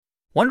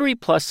Wondery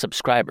Plus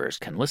subscribers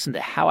can listen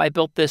to How I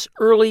Built This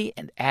early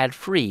and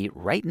ad-free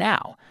right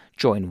now.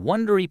 Join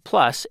Wondery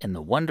Plus in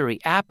the Wondery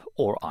app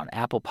or on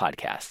Apple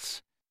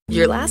Podcasts.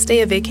 Your last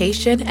day of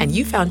vacation and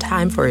you found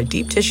time for a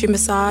deep tissue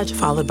massage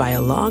followed by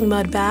a long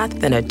mud bath,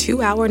 then a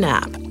 2-hour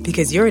nap.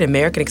 Because you're an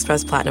American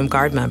Express Platinum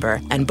Card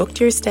member and booked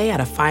your stay at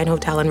a fine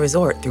hotel and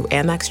resort through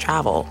Amex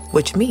Travel,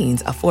 which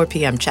means a 4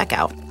 p.m.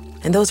 checkout.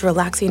 And those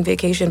relaxing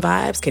vacation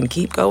vibes can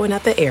keep going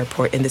at the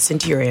airport in the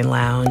Centurion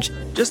Lounge.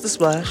 Just a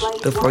splash.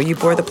 Before you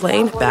board the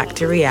plane, back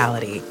to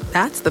reality.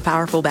 That's the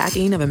powerful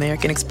backing of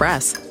American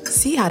Express.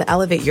 See how to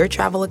elevate your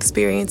travel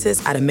experiences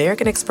at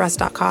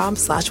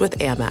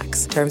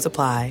americanexpress.com/withAmex. Terms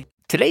apply.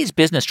 Today's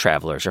business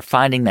travelers are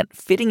finding that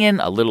fitting in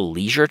a little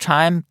leisure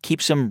time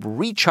keeps them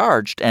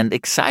recharged and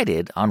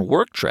excited on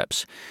work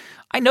trips.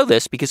 I know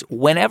this because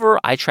whenever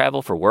I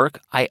travel for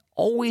work, I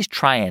always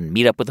try and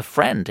meet up with a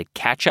friend to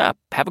catch up,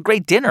 have a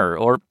great dinner,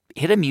 or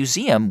hit a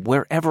museum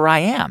wherever I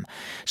am.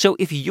 So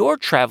if you're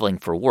traveling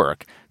for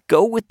work,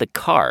 go with the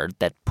card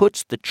that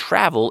puts the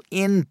travel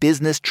in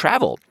business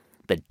travel.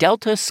 The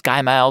Delta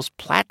SkyMiles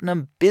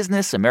Platinum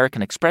Business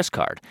American Express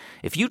card.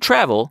 If you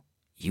travel,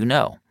 you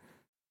know.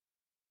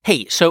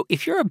 Hey, so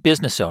if you're a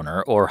business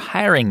owner or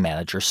hiring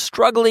manager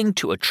struggling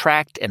to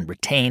attract and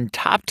retain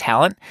top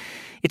talent,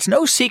 it's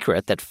no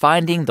secret that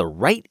finding the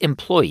right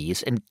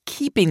employees and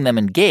keeping them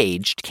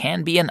engaged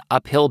can be an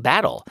uphill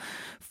battle.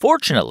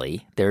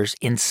 Fortunately, there's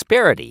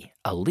Insperity,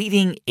 a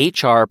leading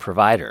HR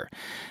provider.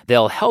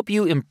 They'll help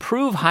you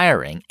improve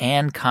hiring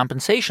and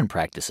compensation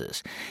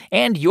practices,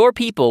 and your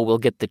people will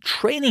get the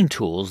training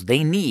tools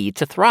they need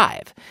to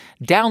thrive.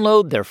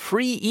 Download their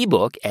free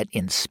ebook at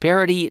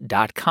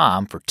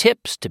Insperity.com for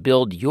tips to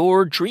build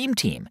your dream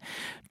team.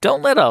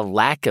 Don't let a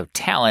lack of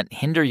talent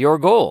hinder your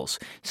goals.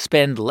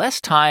 Spend less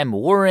time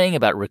worrying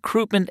about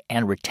recruitment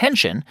and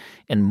retention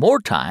and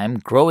more time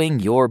growing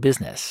your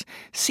business.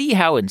 See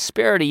how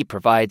Insperity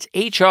provides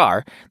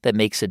HR that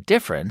makes a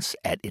difference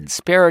at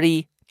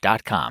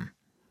Insperity.com.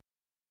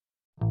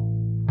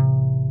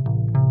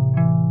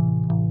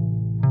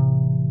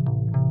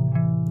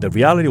 The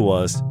reality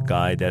was,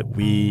 Guy, that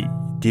we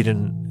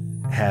didn't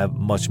have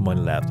much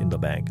money left in the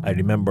bank. I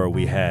remember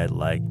we had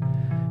like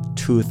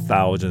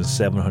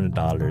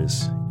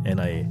 $2,700, and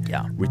I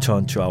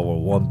returned to our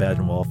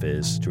one-bedroom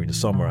office during the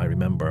summer. I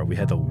remember we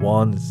had the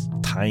one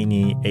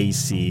tiny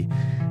AC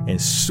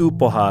and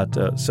super hot,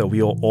 so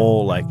we were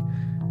all like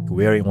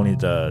wearing only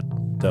the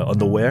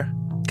underwear.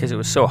 Because it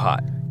was so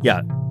hot.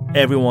 Yeah,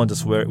 everyone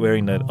just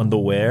wearing the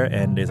underwear,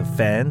 and there's a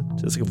fan,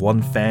 just like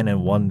one fan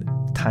and one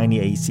tiny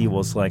AC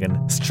was like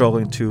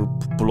struggling to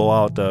blow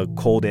out the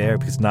cold air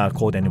because it's not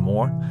cold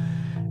anymore.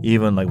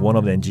 Even like one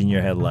of the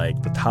engineer had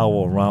like the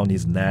towel around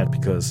his neck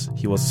because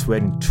he was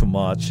sweating too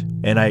much.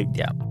 And I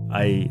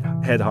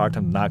had a hard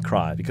time not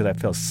cry because I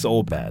felt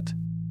so bad.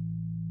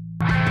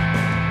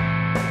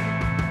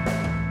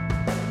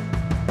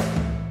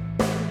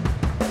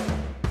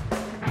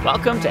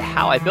 Welcome to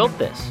How I Built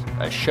This,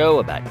 a show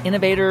about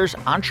innovators,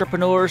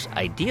 entrepreneurs,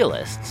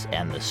 idealists,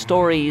 and the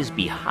stories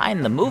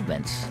behind the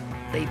movements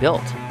they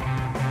built.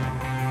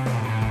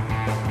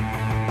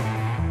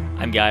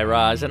 I'm Guy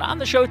Raz, and on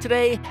the show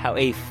today, how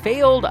a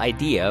failed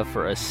idea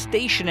for a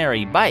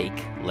stationary bike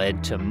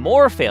led to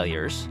more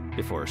failures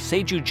before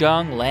Seju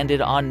Jung landed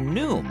on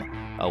Noom,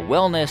 a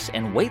wellness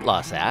and weight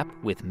loss app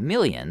with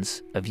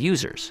millions of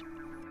users.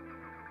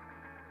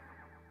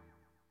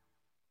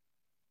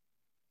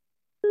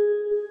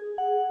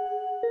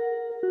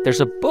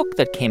 There's a book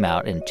that came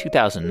out in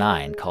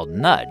 2009 called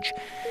Nudge.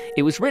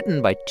 It was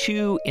written by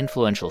two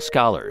influential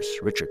scholars,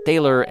 Richard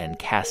Thaler and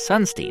Cass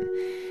Sunstein.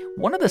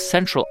 One of the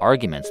central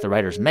arguments the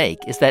writers make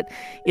is that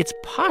it's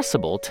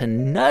possible to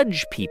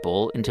nudge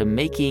people into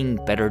making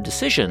better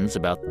decisions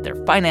about their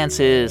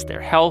finances,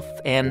 their health,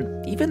 and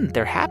even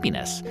their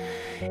happiness.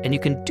 And you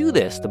can do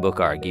this, the book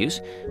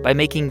argues, by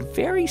making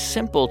very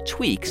simple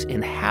tweaks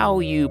in how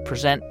you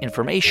present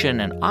information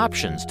and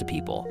options to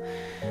people.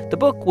 The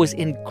book was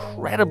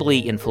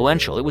incredibly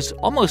influential. It was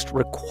almost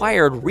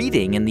required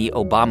reading in the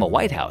Obama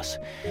White House.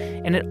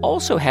 And it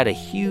also had a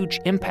huge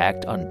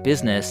impact on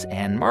business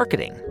and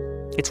marketing.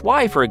 It's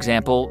why, for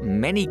example,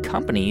 many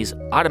companies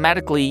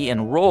automatically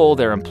enroll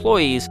their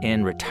employees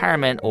in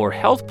retirement or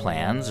health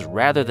plans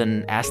rather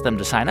than ask them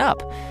to sign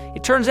up.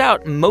 It turns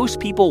out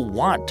most people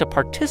want to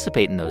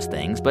participate in those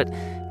things, but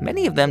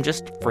many of them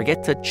just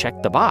forget to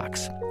check the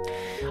box.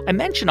 I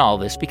mention all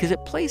this because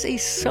it plays a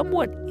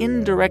somewhat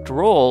indirect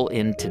role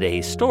in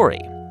today's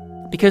story.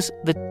 Because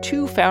the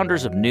two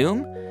founders of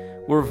Noom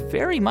were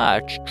very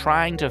much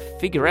trying to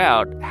figure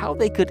out how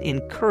they could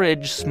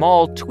encourage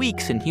small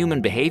tweaks in human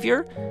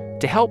behavior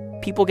to help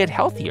people get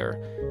healthier,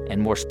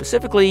 and more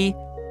specifically,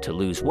 to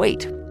lose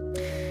weight.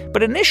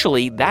 But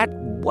initially, that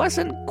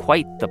wasn't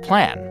quite the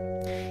plan.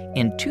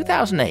 In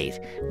 2008,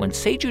 when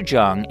Seju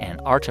Jung and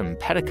Artem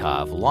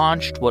Pedikov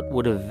launched what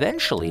would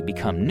eventually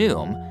become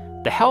Noom,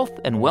 the health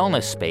and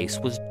wellness space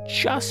was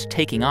just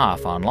taking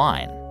off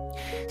online.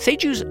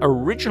 Seju's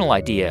original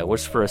idea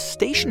was for a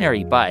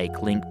stationary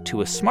bike linked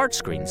to a smart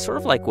screen, sort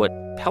of like what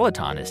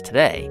Peloton is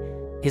today.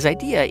 His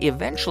idea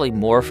eventually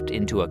morphed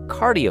into a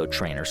cardio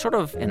trainer, sort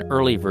of an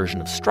early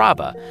version of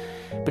Strava.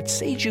 But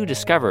Seiju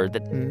discovered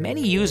that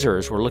many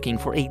users were looking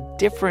for a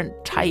different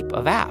type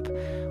of app,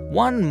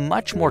 one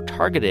much more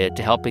targeted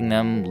to helping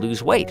them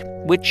lose weight,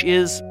 which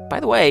is, by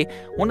the way,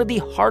 one of the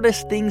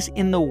hardest things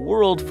in the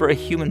world for a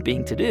human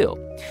being to do.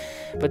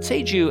 But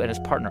Seiju and his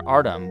partner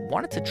Artem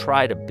wanted to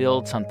try to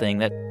build something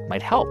that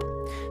might help.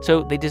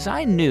 So they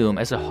designed Noom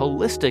as a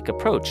holistic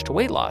approach to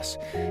weight loss.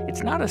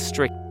 It's not a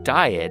strict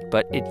diet,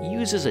 but it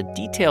uses a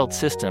detailed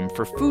system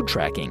for food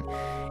tracking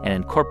and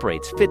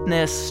incorporates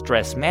fitness,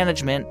 stress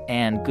management,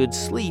 and good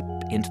sleep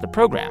into the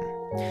program.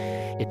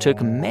 It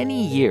took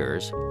many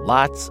years,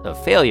 lots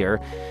of failure,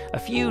 a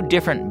few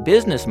different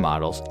business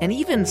models, and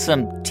even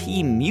some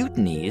team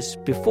mutinies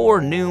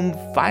before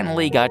Noom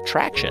finally got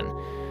traction.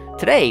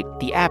 Today,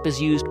 the app is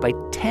used by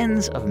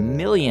tens of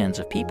millions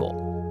of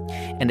people.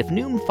 And if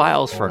Noom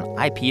files for an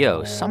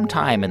IPO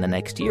sometime in the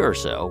next year or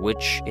so,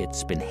 which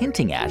it's been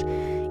hinting at,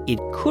 it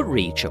could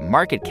reach a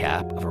market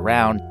cap of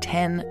around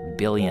 $10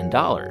 billion.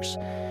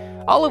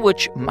 All of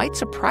which might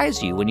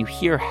surprise you when you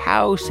hear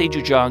how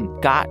Seiju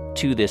Jeong got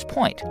to this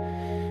point.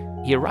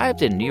 He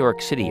arrived in New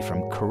York City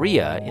from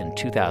Korea in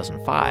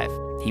 2005.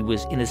 He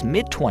was in his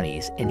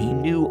mid-20s and he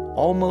knew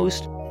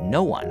almost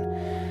no one.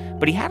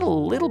 But he had a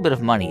little bit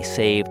of money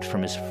saved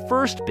from his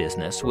first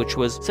business, which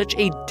was such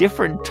a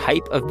different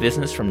type of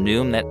business from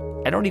Noom that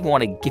I don't even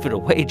want to give it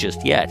away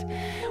just yet.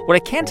 What I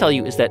can tell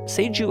you is that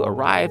Seiju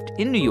arrived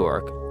in New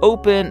York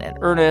open and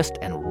earnest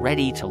and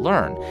ready to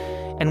learn,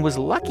 and was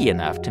lucky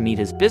enough to meet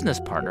his business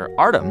partner,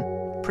 Artem,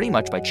 pretty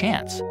much by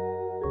chance.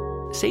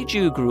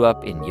 Seiju grew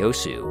up in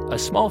Yosu, a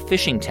small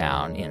fishing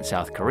town in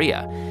South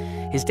Korea.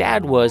 His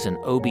dad was an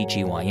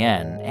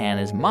OBGYN, and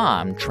his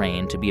mom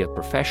trained to be a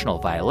professional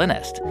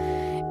violinist.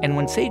 And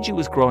when Seiju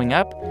was growing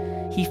up,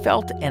 he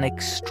felt an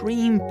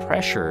extreme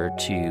pressure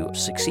to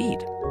succeed.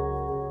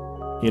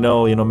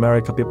 In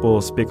America,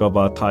 people speak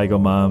about tiger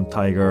mom,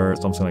 tiger,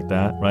 something like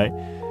that, right?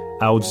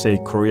 I would say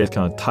Korea is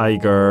kind of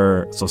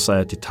tiger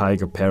society,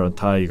 tiger parent,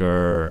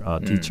 tiger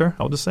teacher,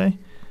 I would say.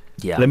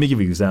 Yeah. Let me give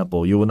you an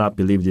example. You will not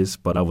believe this,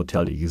 but I will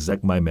tell you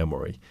exact my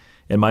memory.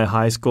 In my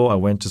high school, I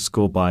went to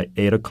school by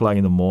 8 o'clock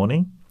in the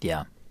morning.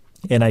 Yeah.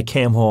 And I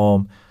came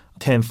home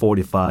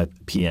 10:45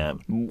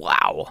 p.m.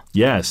 Wow.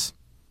 Yes.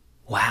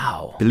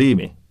 Wow. Believe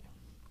me.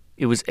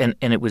 It was and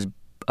it was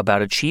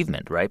about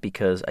achievement, right?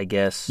 Because I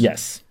guess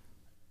yes,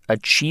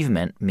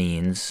 achievement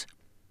is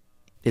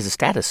a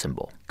status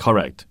symbol.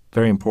 Correct.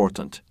 Very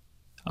important.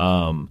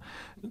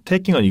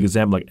 Taking an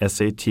exam like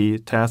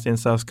SAT test in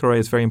South Korea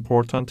is very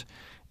important.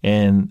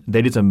 And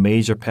that is a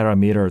major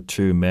parameter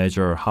to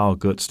measure how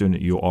good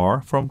student you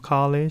are from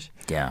college.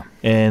 Yeah.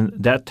 And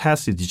that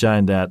test is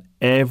designed that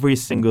every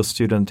single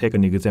student take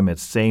an exam at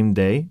the same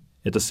day,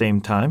 at the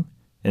same time,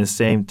 and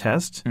same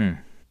test.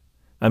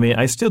 I mean,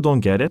 I still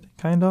don't get it,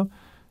 kind of.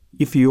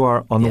 If you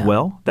are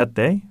unwell that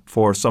day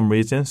for some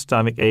reason,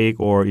 stomach ache,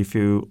 or if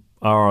you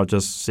are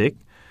just sick,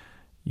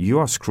 you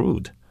are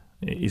screwed.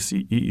 It's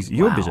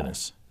your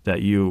business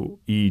that you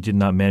did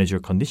not manage your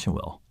condition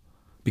well.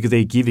 Because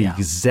they give you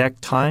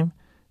exact time,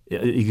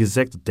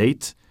 exact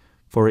date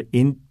for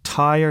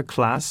entire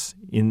class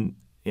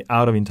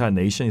out of entire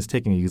nation is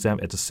taking an exam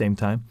at the same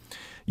time.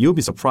 You'll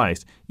be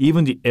surprised.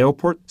 Even the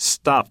airport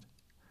stopped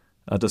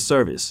the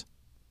service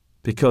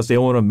because they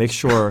want to make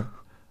sure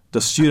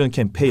the student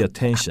can pay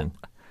attention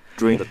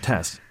during the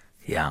test.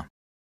 Yeah.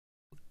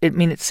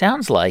 It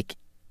sounds like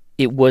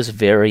it was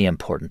very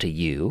important to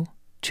you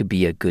to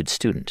be a good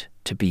student,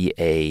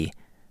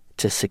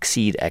 to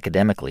succeed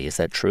academically. Is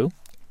that true?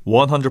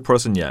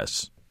 100%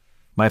 yes.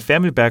 My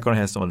family background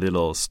has a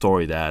little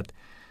story that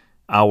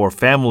our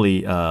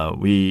family,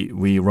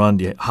 we run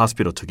the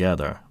hospital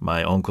together.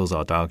 My uncles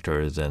are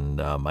doctors and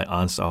my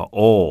aunts are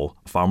all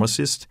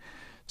pharmacists.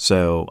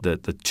 So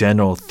the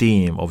general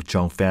theme of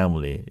Jeong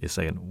family is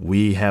like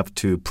we have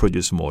to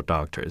produce more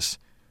doctors.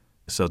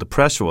 So the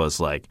pressure was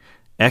like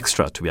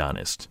extra, to be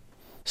honest.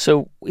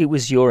 So it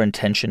was your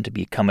intention to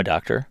become a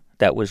doctor?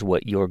 That was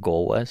what your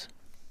goal was?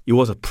 It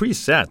was a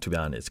preset, to be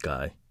honest,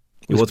 Guy.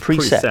 It was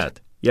preset.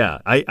 Yeah,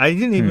 I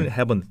didn't even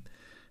haven't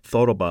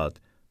thought about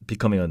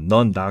becoming a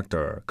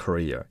non-doctor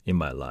career in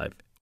my life.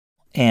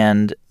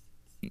 And,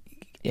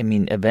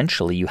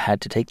 eventually you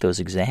had to take those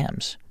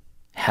exams.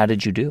 How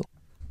did you do?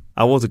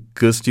 I was a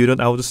good student,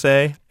 I would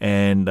say,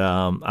 and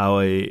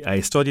I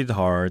studied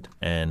hard,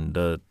 and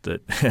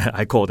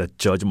I call that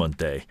judgment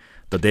day.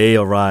 The day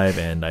arrived,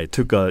 and I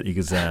took an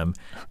exam,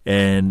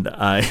 and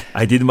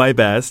I did my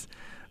best,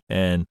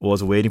 and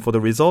was waiting for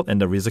the result,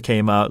 and the result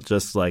came out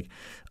just like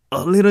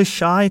a little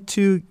shy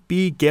to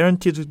be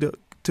guaranteed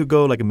to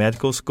go like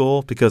medical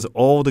school because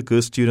all the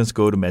good students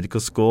go to medical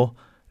school.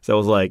 So I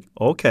was like,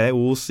 okay,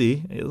 we'll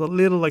see. It's a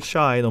little like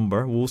shy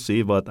number, we'll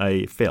see, but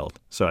I failed,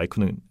 so I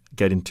couldn't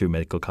get into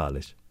medical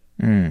college.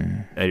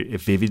 I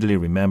vividly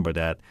remember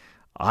that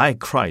I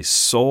cried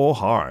so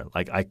hard.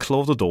 Like I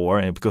closed the door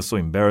and because so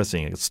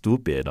embarrassing, it's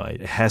stupid.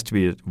 It has to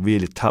be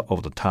really top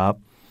of the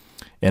top,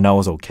 and I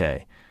was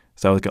okay.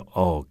 So I was like,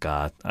 oh,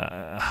 God,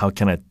 how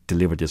can I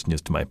deliver this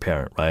news to my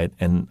parent, right?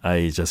 And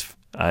I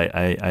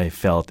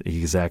felt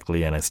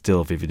exactly, and I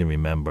still vividly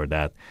remember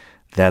that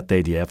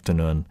day, the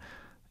afternoon,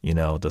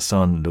 the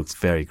sun looks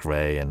very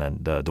gray, and then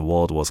the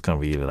world was kind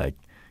of really like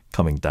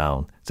coming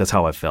down. That's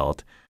how I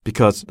felt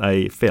because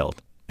I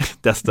failed.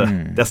 That's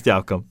the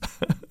outcome.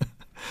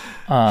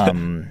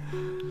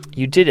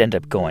 You did end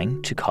up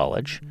going to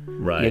college.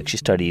 Right. You actually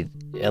studied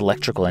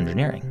electrical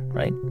engineering,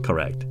 right?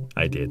 Correct.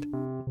 I did.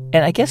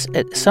 And I guess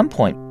at some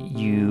point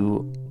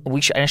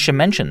I should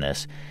mention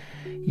this.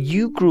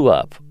 You grew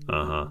up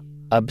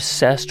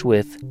obsessed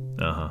with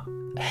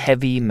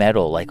heavy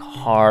metal, like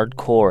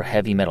hardcore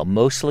heavy metal,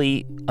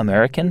 mostly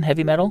American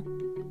heavy metal?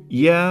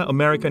 Yeah,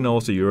 American,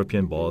 also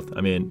European, both.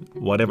 I mean,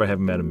 whatever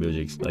heavy metal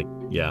music,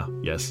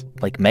 yes.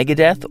 Like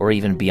Megadeth or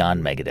even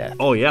beyond Megadeth?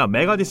 Oh, yeah,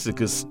 Megadeth is a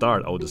good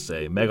start, I would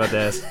say.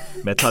 Megadeth,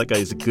 Metallica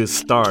is a good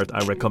start.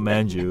 I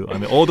recommend you. I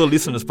mean, all the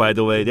listeners, by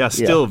the way, they are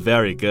still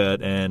very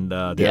good, and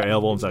their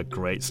albums are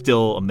great,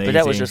 still amazing. But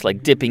that was just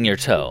like dipping your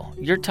toe.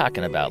 You're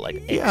talking about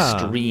like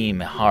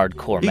extreme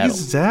hardcore metal.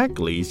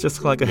 Exactly. It's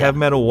just like a heavy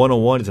metal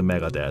 101 is a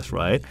Megadeth,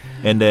 right?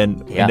 And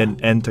then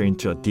enter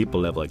into a deeper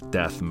level like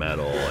death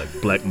metal,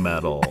 like black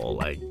metal,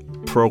 like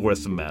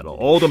progressive metal,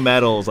 all the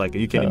metals like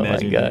you can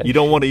imagine. You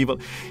don't want to even,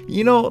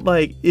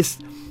 like it's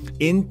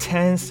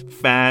intense,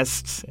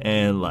 fast,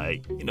 and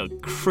like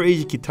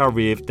crazy guitar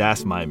riff.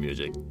 That's my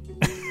music.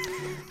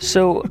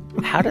 So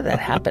how did that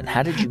happen?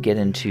 How did you get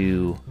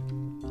into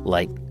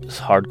like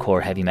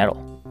hardcore heavy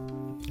metal?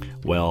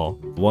 Well,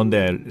 one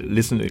day I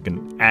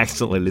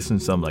accidentally listen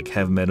to some like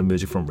heavy metal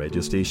music from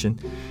radio station,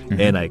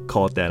 and I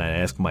caught that and I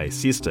asked my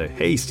sister,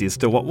 "Hey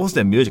sister, what was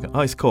that music?" "Oh,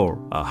 it's called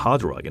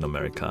hard rock in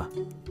America."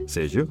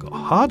 Says you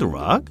hard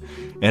rock,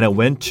 and I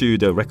went to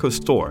the record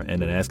store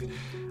and then asked,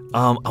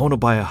 "I want to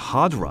buy a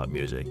hard rock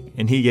music,"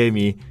 and he gave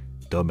me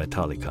the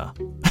Metallica,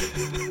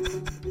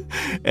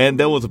 and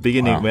that was the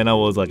beginning when I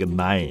was like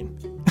 9.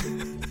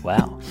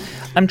 Wow,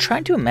 I'm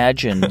trying to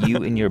imagine you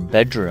in your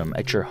bedroom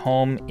at your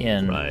home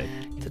in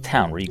the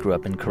town where you grew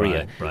up in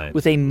Korea,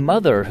 with a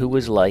mother who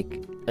was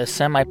like a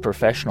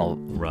semi-professional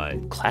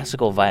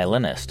classical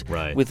violinist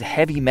with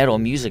heavy metal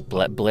music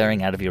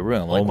blaring out of your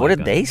room. Like, what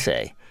did they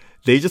say?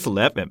 They just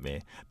laugh at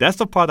me. That's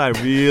the part I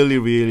really,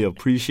 really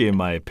appreciate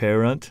my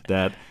parents,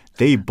 that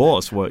they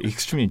both were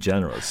extremely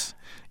generous.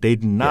 They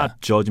did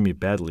not judge me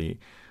badly.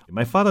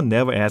 My father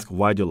never asked,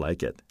 why do you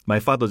like it?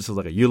 My father just was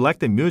like, you like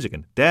the music?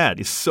 And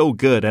Dad, it's so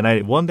good.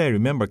 And one day I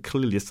remember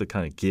clearly it's the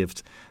kind of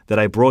gift that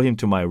I brought him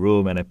to my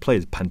room and I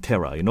played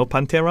Pantera. You know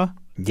Pantera?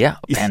 Yeah,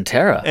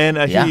 Pantera. And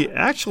he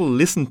actually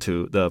listened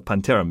to the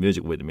Pantera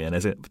music with me. And I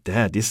said,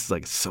 Dad, this is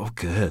like so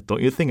good.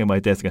 Don't you think? And my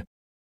dad's going,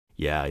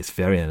 yeah, it's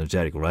very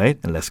energetic, right?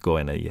 And let's go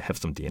and have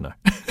some dinner.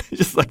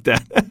 Just like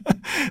that.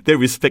 They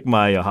respect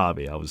my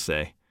hobby, I would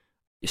say.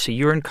 So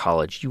you're in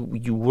college.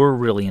 You were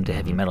really into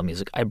heavy metal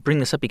music. I bring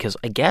this up because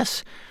I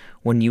guess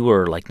when you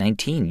were like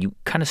 19, you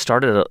kind of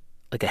started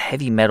a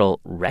heavy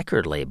metal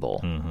record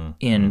label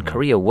in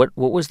Korea. What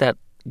was that?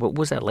 What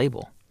was that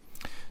label?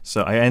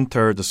 So I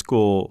entered the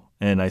school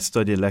and I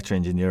studied electrical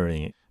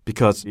engineering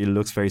because it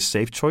looks very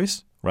safe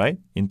choice, right?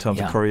 In terms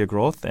of career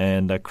growth,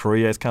 and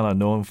Korea is kind of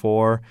known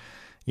for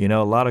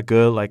a lot of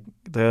good, like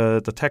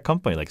the tech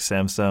company like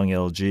Samsung,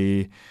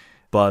 LG.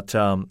 But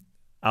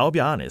I'll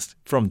be honest,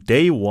 from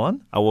day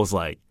one, I was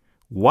like,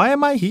 why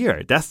am I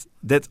here? That's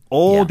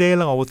all day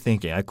long I was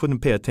thinking. I couldn't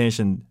pay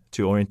attention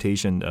to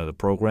orientation the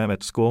program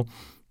at school.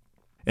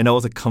 And I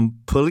was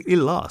completely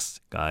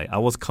lost, guy. I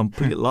was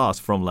completely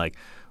lost from like,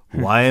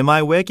 why am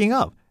I waking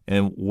up?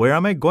 And where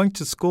am I going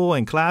to school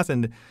and class?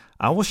 And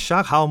I was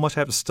shocked how much I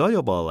have to study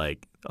about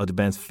like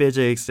advanced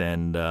physics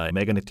and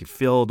magnetic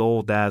field,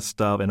 all that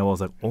stuff. And I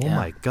was like, oh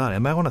my God,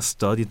 am I going to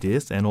study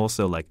this? And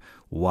also like,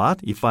 what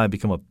if I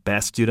become a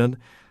best student?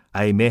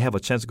 I may have a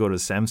chance to go to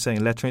Samsung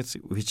Electronics,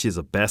 which is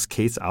the best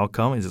case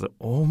outcome. It's like,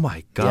 oh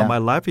my God, my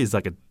life is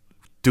like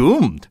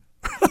doomed.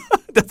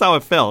 That's how I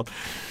felt.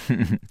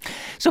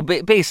 So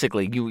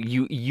basically,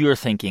 you're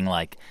thinking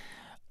like,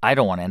 I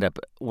don't want to end up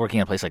working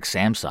at a place like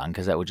Samsung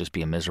because that would just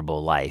be a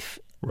miserable life.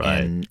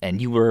 Right.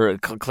 And you were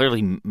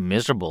clearly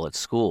miserable at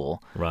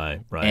school. Right.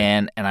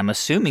 And I'm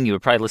assuming you were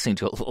probably listening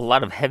to a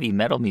lot of heavy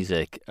metal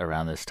music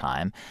around this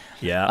time.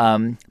 Yeah.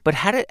 But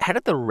how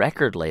did the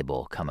record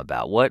label come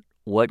about?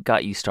 What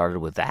got you started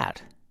with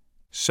that?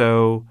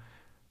 So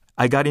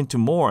I got into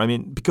more. I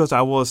mean, because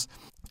I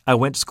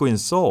went to school in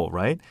Seoul,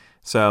 right?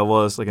 So I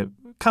was like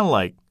kind of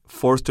like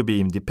forced to be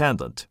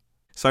independent.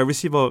 So I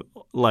received a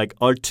like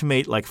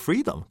ultimate like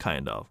freedom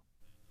kind of.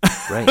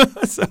 Right.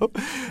 So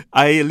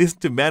I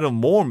listened to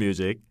more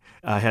music.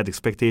 I had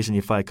expectation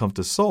if I come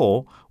to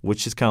Seoul,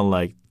 which is kind of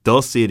like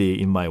the city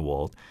in my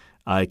world,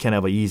 I can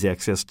have easy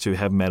access to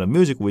heavy metal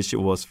music, which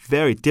was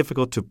very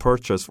difficult to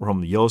purchase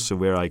from Yosu,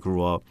 where I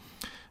grew up,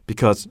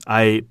 because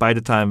by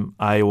the time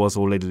I was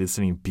already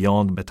listening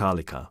beyond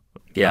Metallica.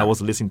 I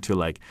was listening to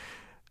like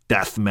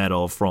death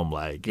metal from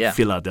like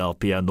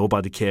Philadelphia.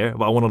 Nobody cared.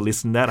 But I want to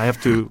listen to that. I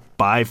have to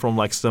buy from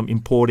like some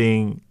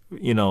importing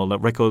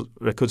like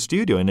record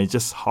studio, and it's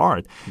just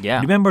hard.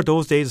 Yeah. Remember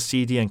those days,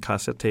 CD and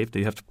cassette tape that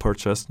you have to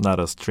purchase, not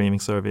a streaming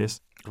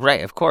service?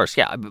 Right, of course.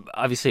 Yeah.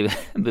 Obviously,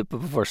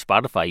 before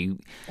Spotify,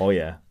 Oh,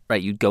 yeah.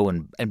 right, you'd go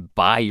and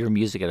buy your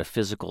music at a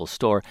physical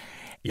store.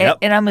 Yep.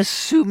 And I'm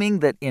assuming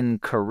that in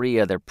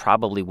Korea there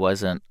probably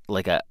wasn't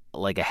like a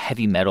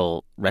heavy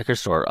metal record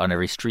store on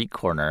every street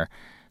corner.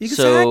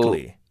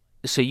 Exactly.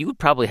 So you would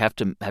probably have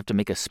to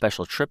make a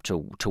special trip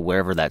to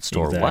wherever that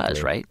store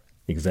was, right?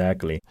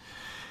 Exactly.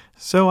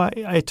 So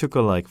I took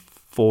like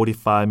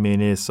 45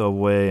 minutes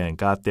away and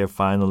got there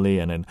finally.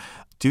 And then,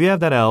 do you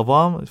have that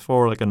album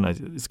for like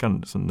it's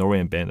kind of some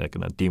Norwegian band, like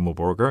a Demo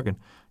Burger? And,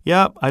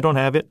 yeah, I don't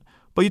have it.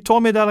 But you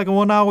told me that like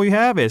 1 hour you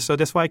have it, so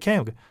that's why I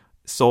came.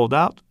 Sold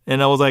out.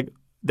 And I was like,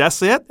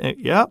 that's it?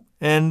 Yeah.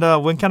 And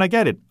when can I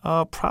get it?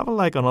 Probably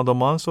like another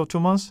month or 2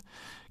 months.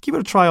 Give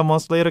it a try a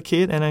month later,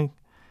 kid. And then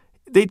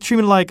they treat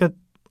me like a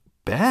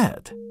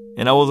bad.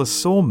 And I was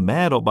so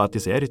mad about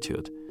this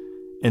attitude.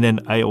 And then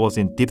I was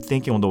in deep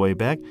thinking on the way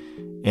back,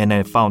 and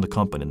I found the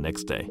company the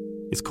next day.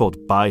 It's called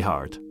Buy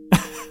Hard.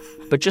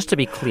 But just to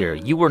be clear,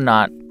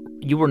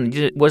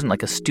 it wasn't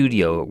like a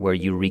studio where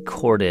you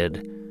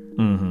recorded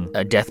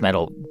death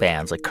metal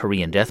bands, like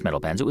Korean death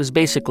metal bands. It was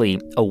basically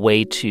a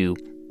way to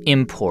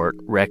import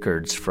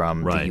records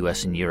from the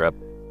U.S. and Europe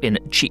in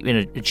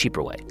a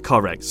cheaper way.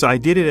 Correct. So I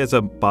did it as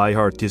a Buy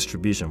Hard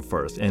distribution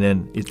first, and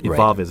then it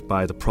evolved as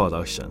by the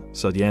production.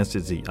 So the answer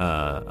is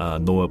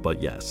no,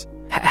 but yes.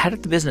 How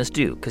did the business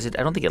do? Because I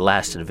don't think it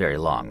lasted very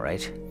long,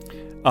 right?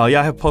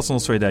 Yeah, I have a personal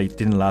story that it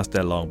didn't last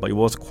that long, but it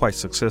was quite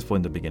successful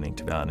in the beginning,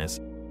 to be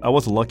honest. I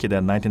was lucky that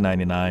in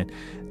 1999,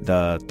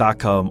 the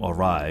 .com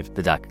arrived.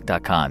 The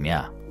 .com,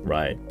 yeah.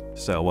 Right.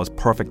 So it was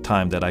perfect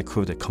time that I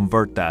could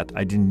convert that.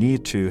 I didn't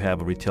need to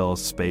have a retail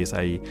space.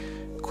 I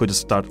could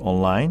start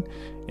online.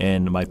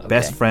 And my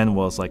best friend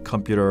was like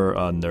computer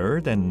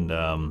nerd, and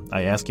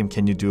I asked him,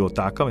 "Can you do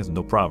a .com?" He said,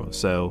 "No problem."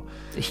 So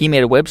he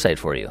made a website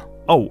for you.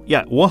 Oh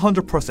yeah,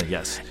 100%,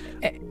 yes.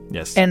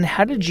 Yes. And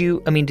how did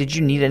you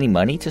need any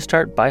money to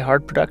start Buy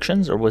Hard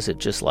Productions, or was it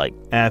just like?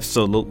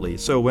 Absolutely.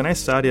 So when I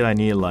started, I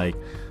needed like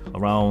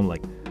around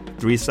like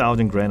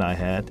 3,000 grand I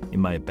had in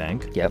my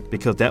bank. Yep.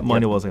 Because that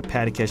money was a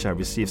petty cash I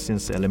received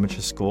since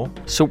elementary school.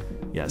 So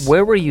yes.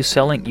 Where were you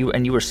selling?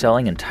 You were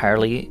selling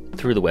entirely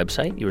through the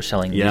website? You were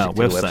selling music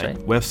through the website?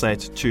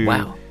 Website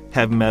to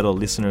heavy metal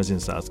listeners in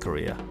South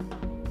Korea.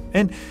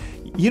 And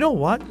you know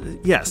what?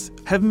 Yes,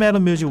 heavy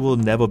metal music will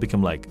never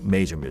become like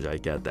major music. I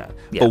get that.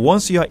 Yeah. But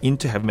once you are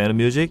into heavy metal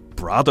music,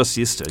 brother,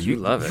 sister, you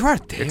love it. You are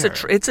there.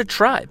 It's a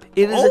tribe.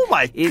 It is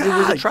my God. It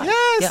was a tribe.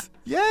 Yes.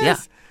 Yeah. Yes.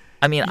 Yeah.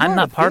 I mean, I'm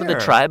not part of the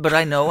tribe, but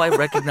I know I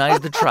recognize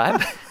the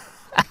tribe.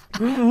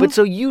 But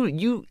so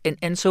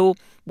so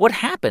what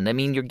happened? I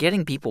mean, you're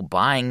getting people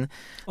buying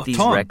these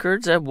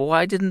records.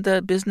 Why didn't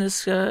the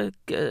business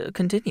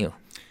continue?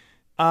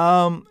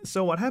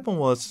 So what happened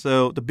was,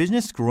 the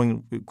business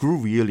grew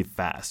really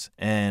fast,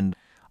 and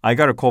I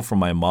got a call from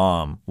my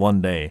mom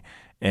one day,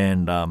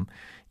 and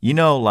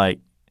like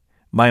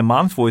my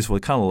mom's voice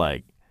was kind of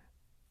like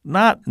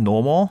not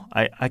normal.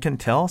 I can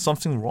tell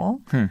something's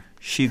wrong.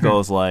 She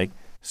goes like,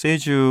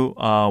 "Seju,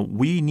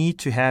 we need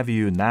to have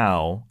you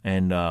now,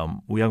 and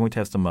we are going to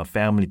have some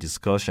family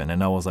discussion."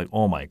 And I was like,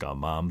 "Oh my God,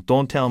 Mom,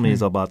 don't tell me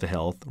it's about the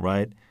health,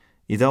 right?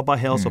 Is it about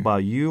health,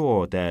 about you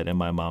or Dad?" And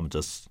my mom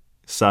just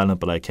silent,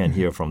 but I can't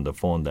hear from the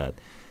phone that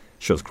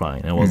she was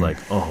crying. And I was like,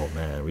 "Oh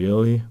man,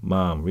 really?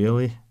 Mom,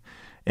 really?"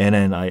 And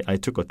then I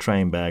took a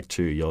train back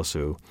to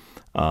Yosu.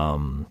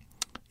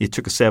 It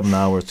took 7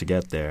 hours to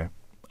get there.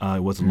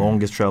 It was the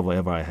longest travel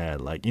ever I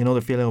had. Like,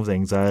 the feeling of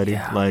anxiety.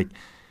 Yeah. Like,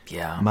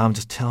 yeah. Mom,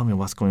 just tell me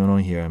what's going on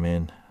here. I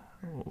mean,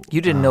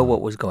 you didn't know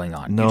what was going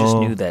on. No, you just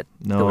knew that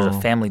there was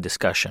a family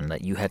discussion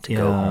that you had to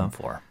go home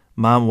for.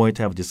 Mom wanted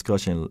to have a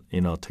discussion,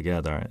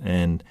 together.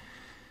 And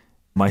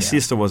my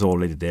sister was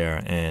already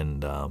there.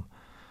 And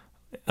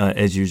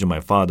as usual,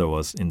 my father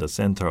was in the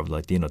center of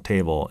the dinner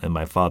table. And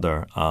my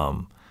father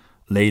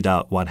laid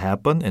out what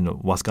happened and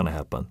what's going to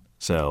happen.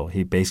 So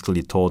he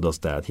basically told us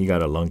that he got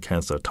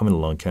terminal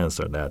lung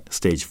cancer, that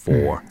stage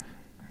 4,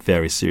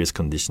 very serious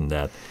condition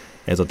that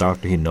as a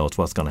doctor he knows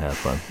what's going to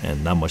happen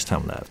and not much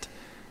time left.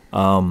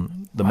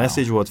 The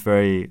message was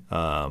very,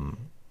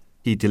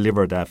 he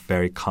delivered that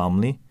very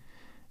calmly.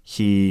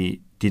 He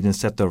didn't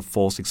set the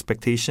false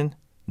expectation,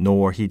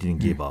 nor he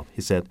didn't give up.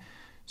 He said,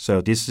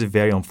 "So this is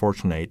very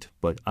unfortunate,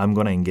 but I'm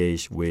going to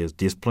engage with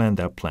this plan,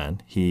 that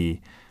plan."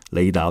 He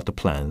laid out the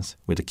plans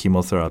with the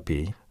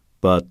chemotherapy,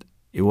 but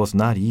it was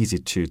not easy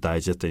to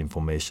digest the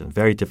information.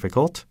 Very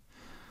difficult.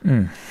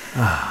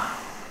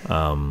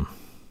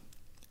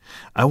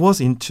 I was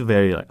into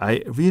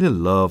I really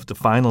loved,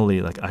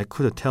 finally, I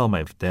could tell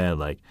my dad,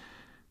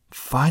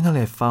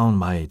 finally I found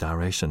my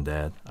direction,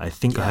 Dad. I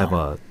think I have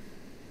a,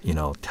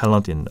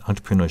 talent in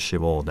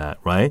entrepreneurship, all that,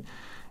 right?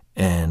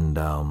 And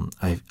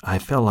I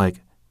felt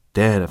like,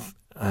 Dad,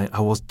 I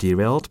was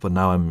derailed, but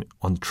now I'm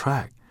on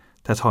track.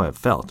 That's how I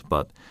felt.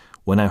 But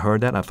when I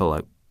heard that, I felt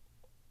like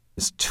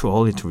it's too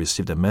early to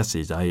receive the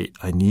message.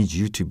 I need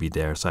you to be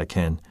there so I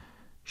can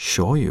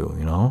show you,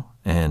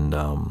 And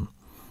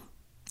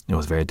It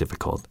was very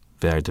difficult,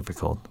 very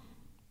difficult.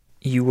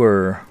 You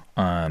were,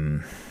 I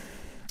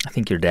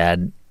think your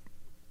dad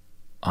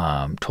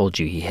told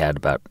you he had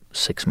about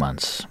 6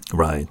 months.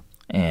 Right.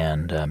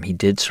 And he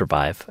did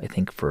survive, I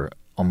think, for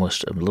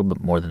almost a little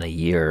bit more than a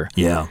year.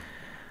 Yeah.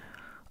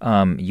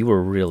 You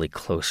were really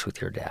close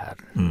with your dad,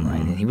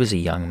 right? And he was a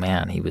young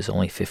man. He was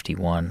only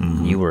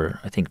 51. You were,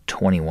 I think,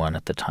 21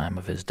 at the time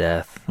of his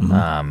death.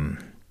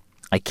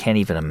 I can't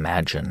even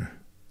imagine,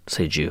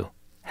 Seju,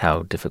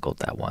 how difficult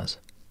that was.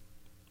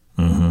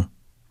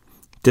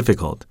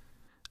 Difficult.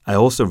 I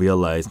also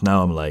realized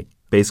now I'm like,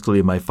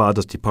 basically my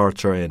father's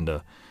departure and,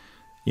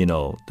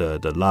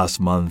 the last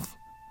month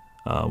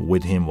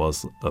with him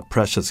was a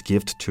precious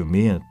gift to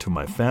me and to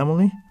my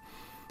family.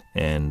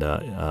 And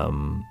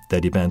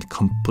that event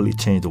completely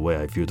changed the way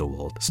I view the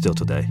world still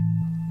today.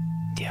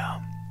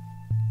 Yeah.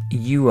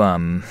 You, I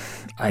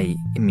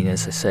mean,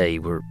 as I say,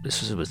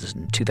 this was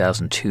in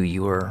 2002.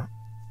 You were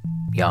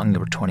young. You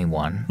were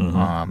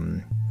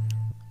 21.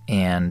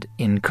 And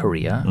in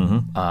Korea,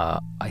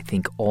 I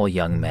think all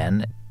young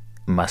men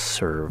must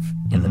serve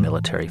in the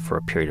military for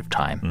a period of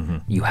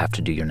time. You have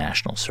to do your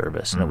national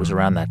service. And it was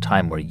around that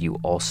time where you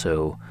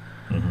also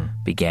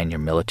began your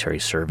military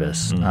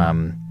service.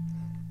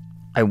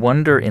 I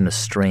wonder in a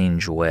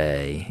strange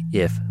way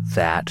if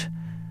that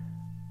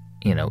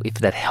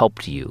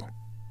helped you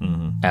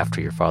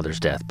after your father's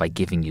death by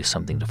giving you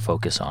something to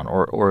focus on,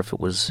 or if it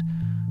was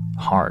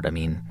hard. I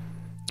mean,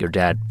 your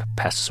dad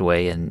passes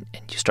away and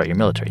you start your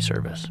military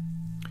service.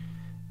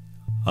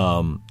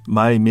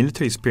 My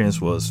military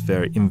experience was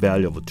very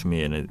invaluable to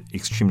me and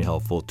extremely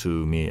helpful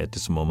to me at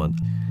this moment.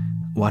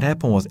 What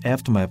happened was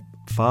after my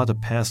father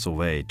passed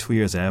away, 2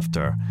 years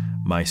after,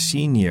 my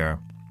senior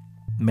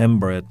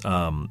member at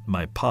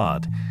my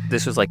pod.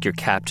 This was like your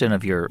captain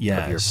of your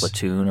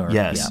platoon? Or,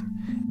 yes. Yeah.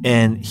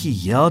 And he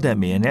yelled at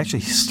me and actually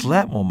he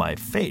slapped on my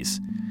face.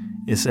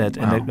 He said,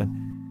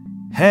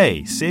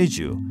 "Hey,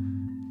 Seju,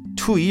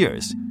 2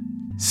 years,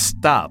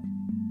 stop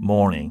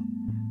mourning.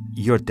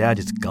 Your dad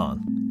is gone.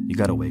 You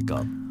got to wake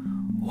up.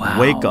 Wow.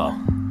 Wake up."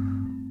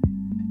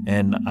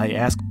 And I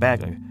asked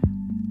back,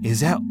 "Is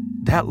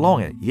that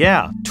long?"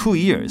 "Yeah, 2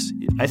 years.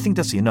 I think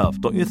that's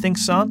enough. Don't you think,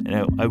 son?"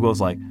 And I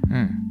was like,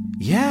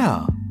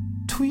 "Yeah,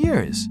 2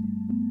 years."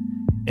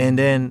 And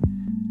then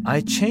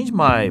I changed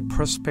my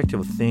perspective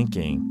of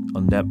thinking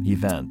on that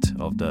event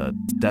of the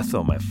death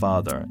of my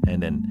father.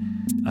 And then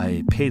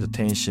I paid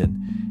attention.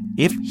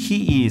 If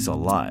he is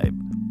alive,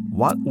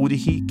 what would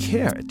he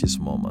care at this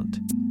moment?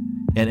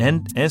 And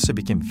answer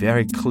became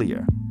very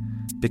clear.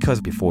 Because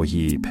before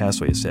he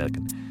passed away, he said,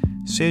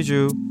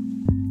 "Seju,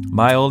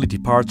 my early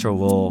departure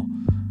will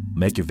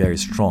make you very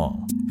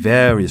strong.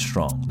 Very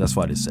strong." That's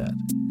what he said.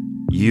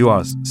 "You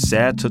are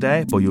sad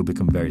today, but you'll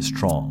become very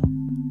strong.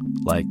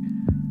 Like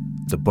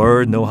the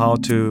bird know how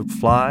to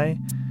fly.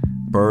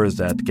 Birds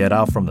that get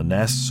out from the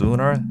nest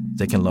sooner,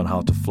 they can learn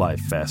how to fly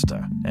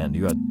faster. And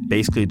you are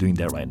basically doing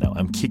that right now.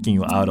 I'm kicking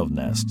you out of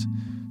nest.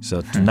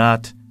 So do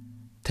not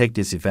take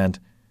this event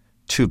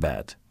too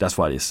bad." That's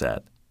what he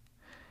said.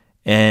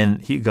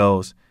 And he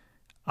goes,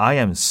 "I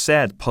am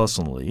sad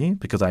personally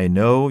because I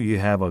know you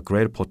have a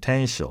great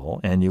potential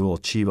and you will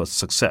achieve a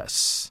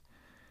success.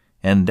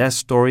 And that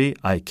story,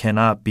 I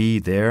cannot be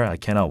there. I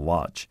cannot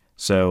watch.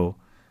 So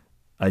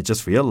I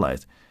just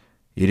realized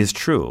it is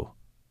true.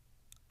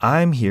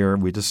 I'm here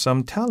with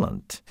some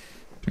talent,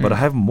 but I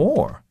have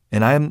more.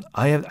 And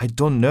I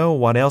don't know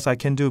what else I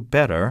can do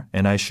better,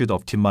 and I should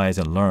optimize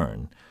and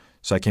learn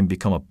so I can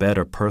become a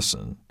better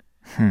person."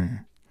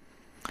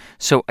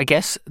 So I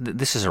guess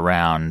this is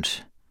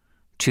around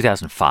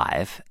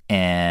 2005,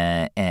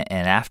 and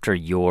after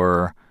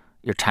your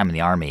time in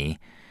the Army,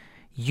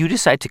 you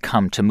decide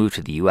to move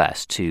to the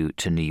U.S.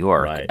 to New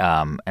York, right.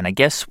 And I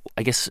guess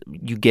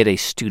you get a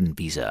student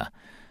visa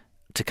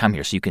to come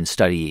here so you can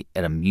study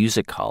at a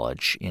music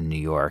college in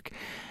New York.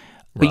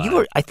 But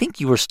Right. I think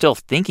you were still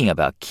thinking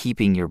about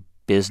keeping your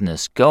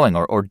business going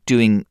or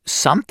doing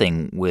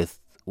something with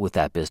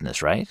that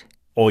business, right?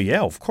 Oh,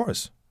 yeah, of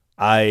course.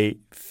 I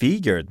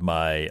figured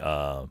my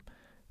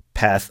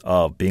path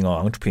of being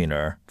an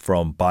entrepreneur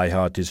from by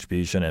heart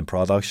distribution and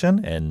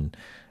production, and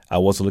I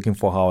was looking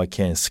for how I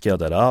can scale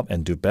that up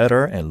and do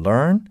better and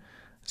learn.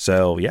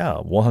 So, yeah,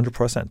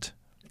 100%.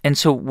 And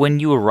so when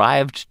you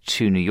arrived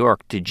to New York,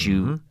 did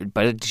you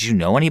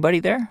know anybody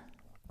there?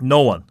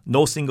 No one,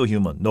 no single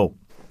human, no.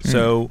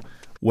 So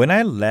when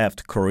I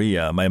left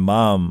Korea,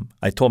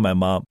 I told my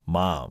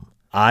mom,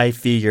 I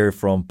figured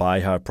from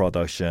By Heart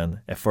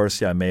production, at first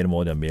year I made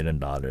more than $1 million,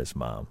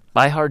 Mom.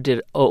 By Heart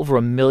did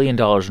over $1 million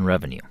in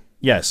revenue.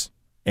 Yes,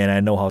 and I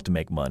know how to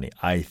make money,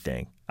 I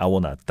think. I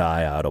will not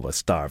die out of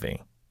starving.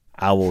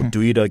 I will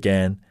do it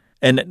again.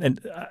 And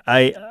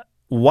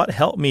what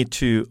helped me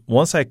to,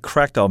 once I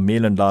cracked our $1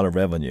 million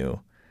revenue,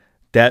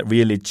 that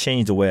really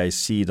changed the way I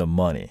see the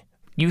money.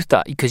 You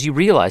thought, because you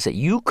realized that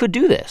you could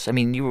do this. I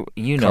mean,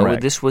 you know,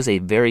 Correct. this was a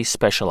very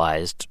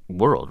specialized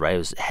world, right? It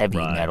was heavy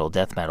metal,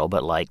 death metal,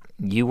 but like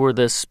you were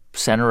the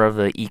center of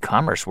the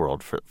e-commerce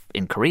world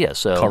in Korea.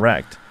 So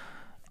Correct.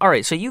 all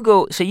right, so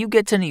you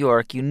get to New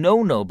York, you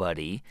know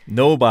nobody.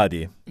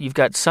 Nobody. You've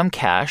got some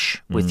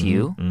cash with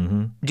you.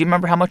 Mm-hmm. Do you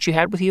remember how much you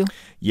had with you?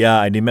 Yeah,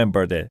 I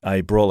remember that.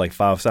 I brought like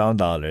 $5,000.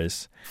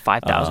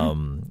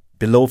 $5,000?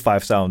 Below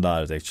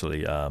 $5,000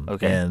 actually.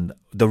 Okay. And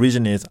the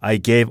reason is I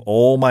gave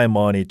all my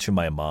money to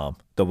my mom,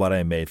 what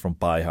I made from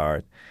By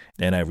Heart,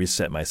 and I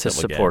reset myself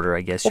to support her,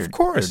 I guess. Of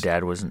course. Your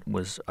dad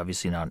was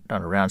obviously not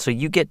around. So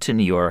you get to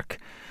New York.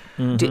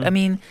 Mm-hmm. I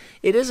mean,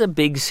 it is a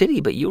big city,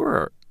 but you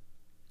were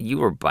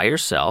by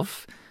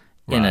yourself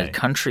in a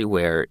country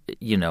where,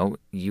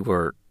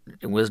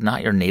 it was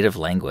not your native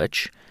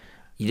language.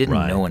 You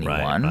didn't know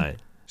anyone. Right.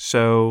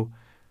 So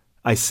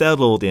I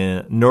settled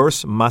in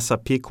North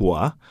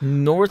Massapequa.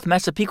 North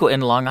Massapequa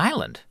in Long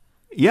Island.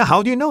 Yeah,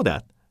 how do you know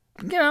that?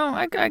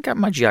 I got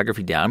my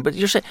geography down, but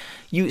you're saying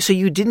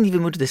you didn't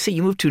even move to the city.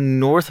 You moved to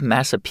North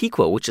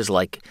Massapequa, which is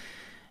like,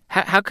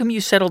 how come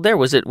you settled there?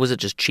 Was it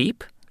just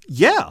cheap?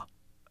 Yeah.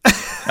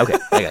 Okay,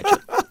 I got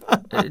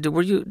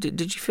you.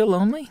 Did you feel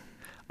lonely?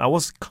 I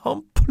was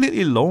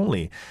completely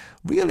lonely.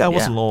 Really, I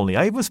was lonely.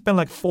 I even spent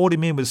like 40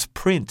 minutes with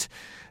Sprint,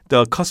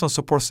 the customer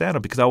support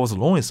center, because I was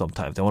lonely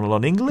sometimes. I want to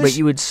learn English. But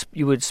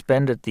you would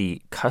spend at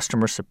the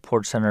customer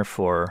support center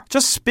for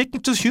just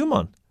speaking to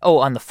human. Oh,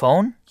 on the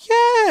phone?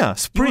 Yeah,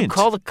 Sprint. You would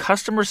call the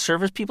customer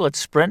service people at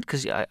Sprint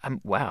because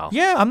I'm wow.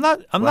 Yeah, I'm not.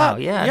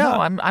 Yeah,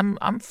 no,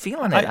 I'm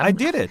feeling it. I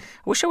did it.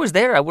 I wish I was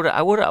there. I would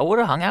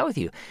have hung out with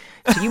you.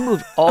 So you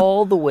moved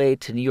all the way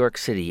to New York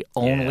City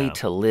only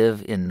to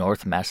live in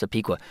North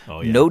Massapequa.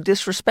 Oh, yeah. No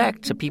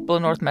disrespect to people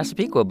in North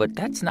Massapequa, but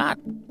it's not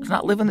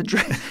living the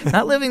dream.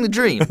 Not living the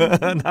dream.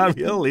 Not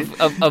really.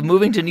 Of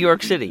moving to New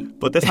York City.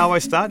 But that's how I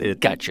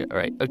started. Gotcha. All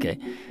right. Okay.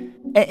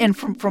 And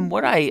from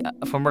what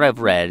I've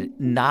read,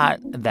 not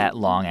that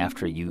long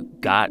after you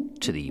got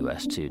to the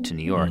U.S. to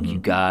New York, you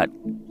got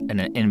an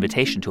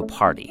invitation to a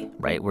party,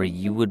 right, where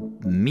you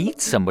would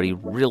meet somebody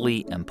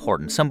really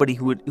important, somebody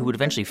who would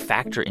eventually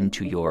factor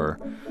into your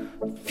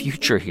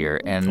future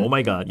here. And oh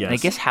my God, yes. And I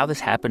guess how this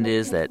happened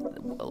is that,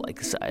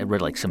 like I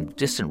read, like some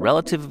distant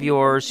relative of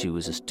yours who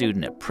was a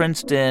student at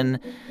Princeton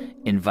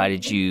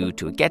invited you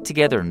to a get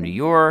together in New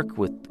York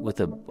with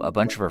a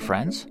bunch of her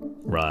friends.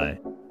 Right.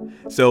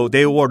 So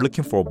they were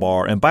looking for a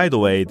bar, and by the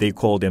way, they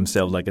call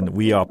themselves like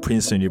we are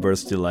Princeton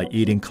University like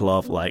eating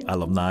club like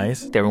alumni.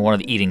 They're one of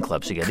the eating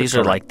clubs together. These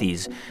are like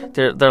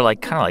they're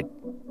like kind of like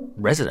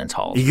residence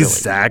halls.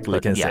 Exactly,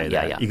 really. Can say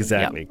that. Yeah.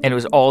 Exactly. Yeah. And it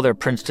was all their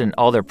Princeton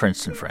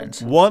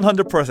friends.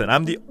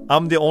 100%.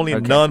 I'm the only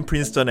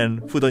non-Princeton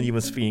and who don't even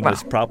speak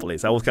English properly.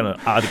 So I was kind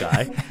of odd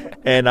guy,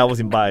 and I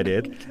was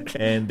invited,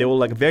 and they were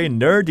like very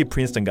nerdy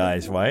Princeton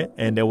guys, right?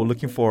 And they were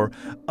looking for,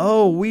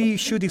 we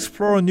should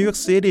explore New York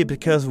City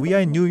because we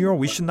are in New York.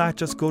 We should not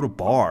just go to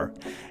bar.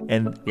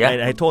 And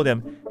I told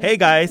them, hey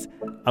guys,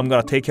 I'm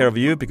gonna take care of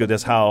you because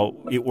that's how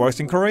it works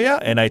in Korea.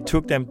 And I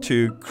took them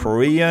to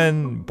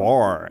Korean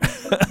bar.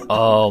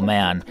 Oh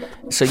man!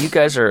 So you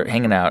guys are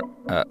hanging out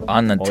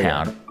on the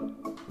town,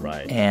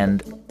 right?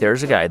 And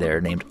there's a guy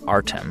there named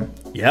Artem.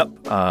 Yep.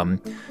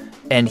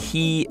 And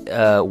he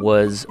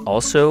was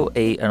also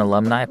an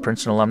alumni, a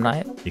Princeton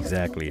alumni.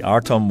 Exactly.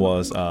 Artem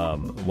was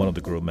one of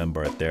the group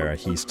members there.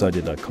 He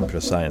studied computer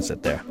science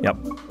at there. Yep.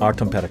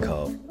 Artem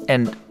Petakov.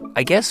 And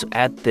I guess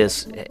at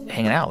this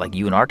hanging out, like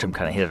you and Artem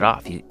kind of hit it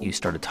off. You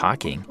started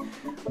talking.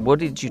 What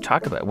did you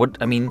talk about?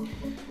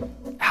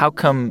 How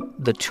come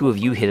the two of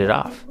you hit it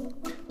off?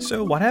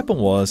 So what happened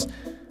was,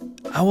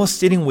 I was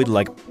sitting with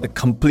like the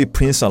complete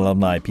Princeton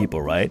alumni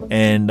people, right?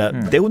 And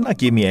they would not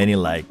give me any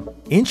like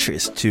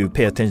interest to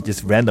pay attention to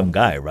this random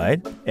guy,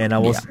 right? And I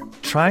was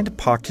trying to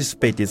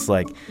participate this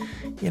like,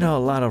 a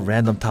lot of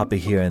random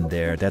topic here and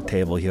there, that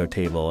table, here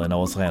table, and I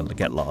was going to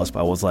get lost. But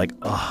I was like,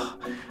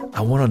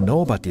 I want to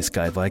know about this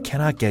guy, but I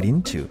cannot get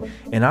into.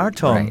 And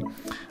Artem,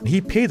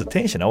 he paid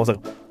attention. I was like,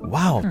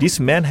 wow, this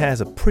man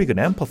has a pretty good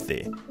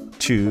empathy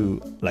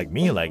to like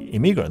me, like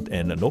immigrant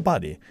and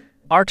nobody.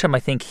 Artem, I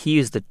think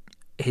he's the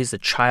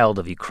child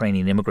of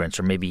Ukrainian immigrants,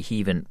 or maybe he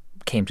even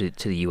came to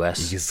the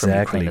U.S. from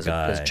Ukraine as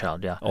a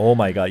child. Yeah. Oh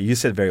my God, you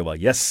said very well.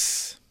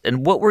 Yes.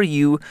 And what were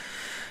you?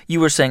 You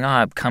were saying,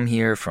 I've come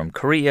here from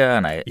Korea,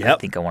 and I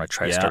think I want to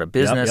try to start a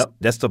business. Yep.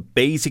 That's the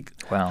basic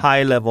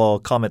high-level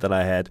comment that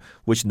I had,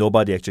 which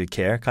nobody actually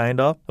cared, kind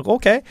of. Like,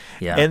 okay.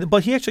 Yeah.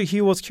 But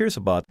he was curious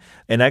about.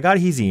 And I got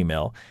his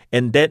email.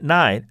 And that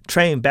night,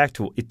 train back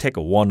to, it took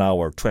a 1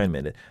 hour, 20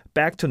 minutes.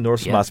 Back to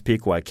North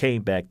Massapequa. I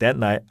came back. That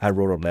night, I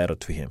wrote a letter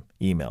to him,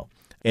 email.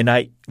 And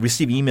I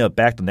received email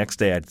back the next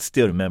day. I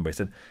still remember. It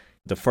said,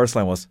 the first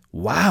line was,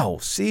 wow,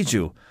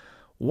 Siju,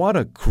 what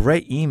a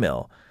great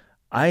email.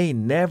 I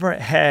never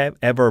have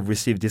ever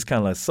received this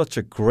kind of such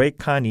a great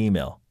kind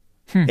email.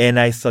 And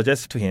I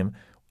suggested to him,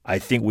 I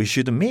think we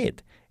should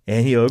meet.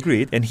 And he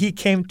agreed. And he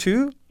came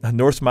to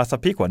North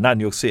Massapequa, not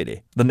New York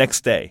City, the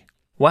next day.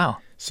 Wow.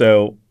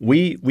 So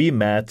we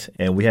met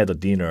and we had a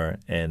dinner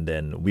and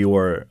then we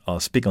were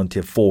speaking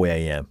until 4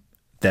 a.m.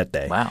 that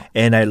day. Wow.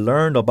 And I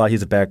learned about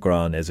his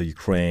background as a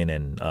Ukraine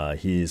and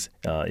his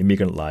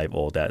immigrant life,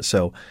 all that.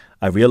 So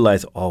I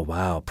realized, oh,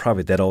 wow,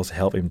 probably that also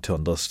helped him to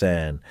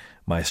understand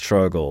my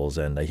struggles,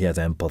 and he has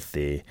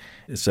empathy.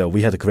 So we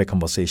had a great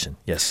conversation.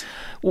 Yes.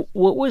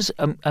 What was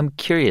I'm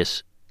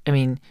curious. I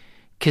mean,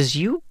 because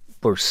you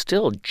were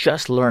still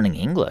just learning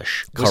English.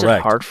 Was Correct.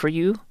 it hard for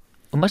you?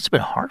 It must have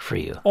been hard for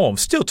you. Oh,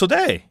 still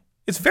today.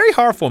 It's very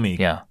hard for me.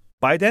 Yeah.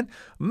 By then,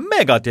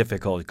 mega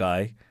difficult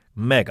guy.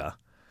 Mega.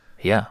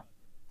 Yeah.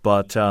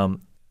 But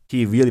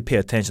he really paid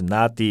attention,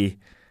 not the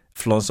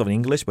fluency of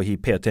English, but he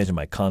paid attention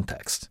to my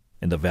context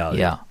and the value,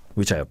 Yeah.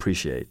 which I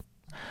appreciate.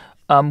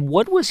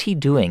 What was he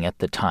doing at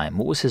the time?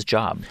 What was his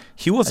job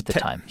at the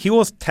time? He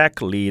was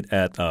tech lead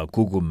at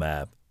Google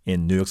Map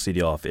in New York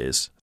City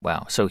office.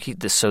 Wow. So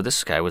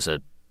this guy was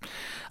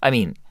I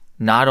mean,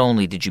 not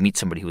only did you meet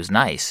somebody who was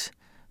nice,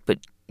 but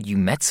you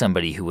met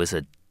somebody who was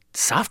a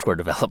software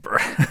developer,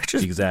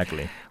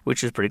 Exactly.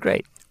 which is pretty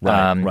great.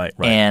 Right.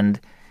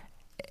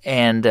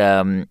 And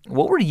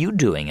what were you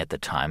doing at the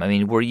time? I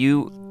mean, were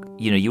you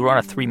were on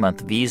a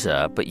 3-month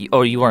visa,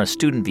 you were on a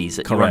student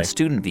visa. Correct. You were on a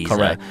student visa.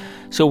 Correct.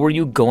 So were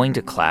you going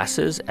to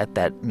classes at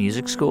that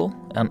music school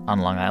on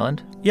Long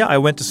Island? Yeah, I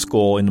went to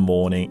school in the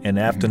morning. In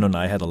the afternoon,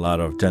 I had a lot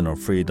of general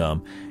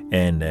freedom.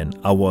 And then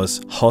I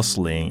was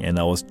hustling and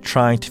I was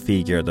trying to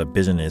figure the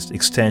business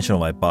extension of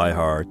my by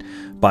heart.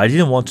 But I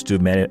didn't want to do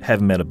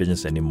heavy metal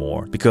business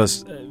anymore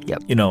because,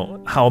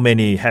 how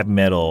many heavy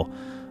metal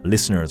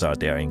listeners are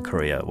there in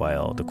Korea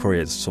while the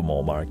Korea is a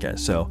small market.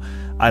 So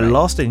I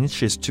lost the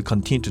interest to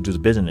continue to do the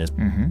business.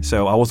 Mm-hmm.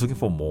 So I was looking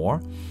for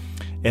more.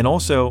 And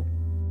also,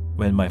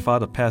 when my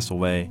father passed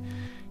away,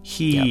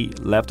 he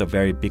left a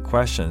very big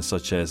question,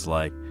 such as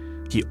like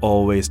he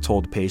always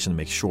told the patient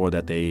make sure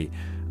that they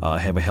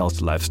have a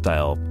healthy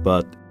lifestyle.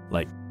 But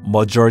like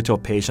majority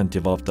of patients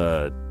develop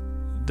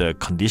the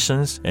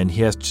conditions, and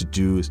he has to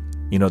do,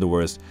 in other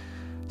words,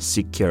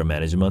 sick care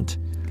management.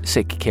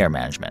 Sick care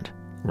management.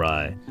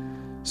 Right.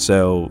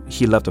 So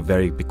he left a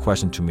very big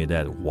question to me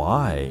that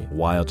why,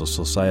 while the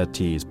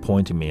society is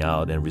pointing me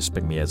out and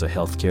respect me as a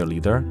healthcare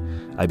leader,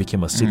 I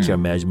became a sick care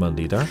management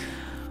leader.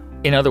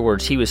 In other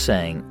words, he was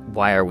saying,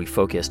 why are we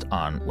focused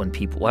on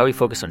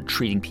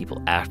treating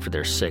people after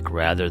they're sick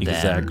rather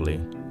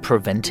than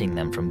preventing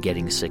them from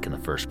getting sick in the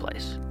first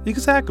place?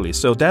 Exactly.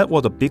 So that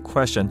was a big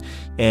question.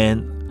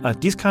 And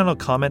this kind of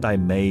comment I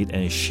made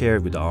and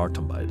shared with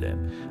Artem by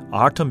then.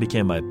 Artem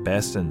became my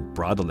best and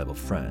brother level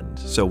friend.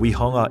 So we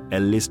hung out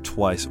at least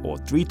 2 or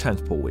 3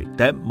 times per week.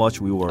 That much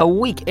we were. A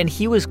week. And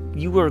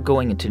you were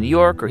going into New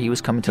York or he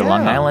was coming to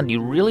Long Island.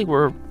 You really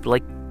were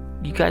like,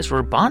 you guys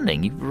were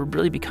bonding. You were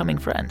really becoming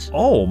friends.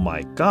 Oh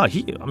my God.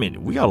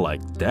 We are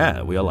like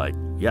that. We are like,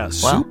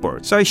 super.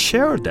 So I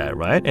shared that,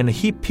 right? And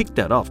he picked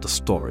that up, the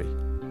story.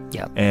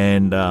 Yeah.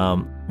 And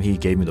he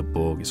gave me the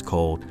book. It's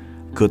called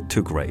Good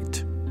to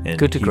Great. And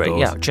Good to Great.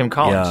 Jim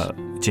Collins.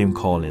 Yeah, Jim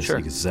Collins. Sure.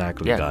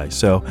 Exactly, guys.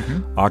 So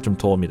Artem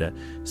told me that,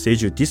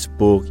 Seju, this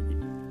book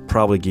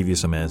probably give you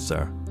some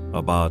answer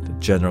about the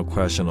general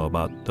question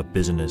about the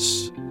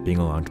business, being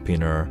an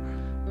entrepreneur,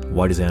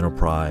 what is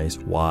enterprise,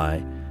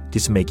 why.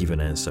 This may give you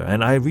an answer.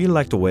 And I really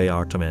like the way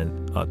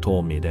Artem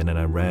told me that, and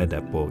I read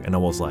that book, and I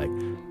was like,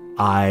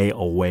 I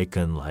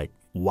awakened like,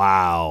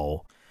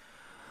 wow.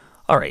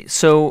 All right,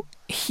 so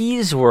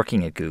he's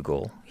working at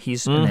Google.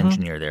 He's an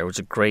engineer there. It was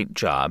a great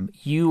job.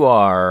 You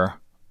are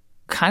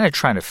kind of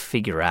trying to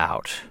figure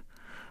out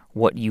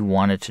what you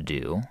wanted to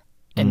do.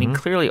 I mean,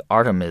 clearly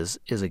Artem is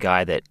a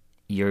guy that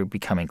you're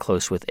becoming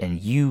close with, and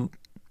you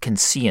can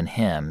see in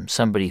him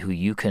somebody who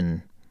you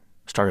can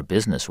start a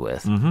business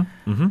with.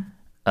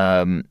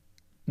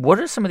 What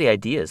are some of the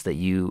ideas that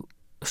you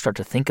start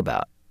to think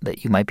about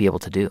that you might be able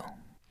to do?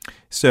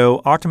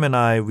 So Artem and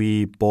I,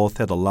 we both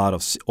had a lot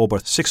of over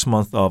 6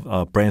 months of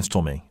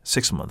brainstorming.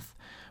 6 months.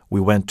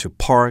 We went to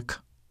park.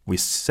 We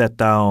sat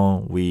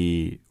down.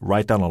 We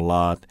write down a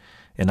lot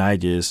and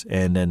ideas.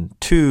 And then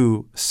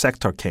 2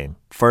 sectors came.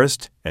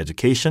 First,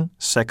 education.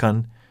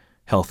 Second,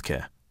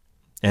 healthcare.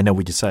 And then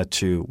we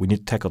decided we need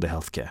to tackle the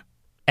healthcare.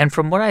 And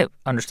from what I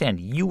understand,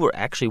 you were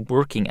actually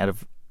working out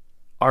of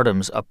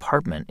Artem's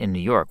apartment in New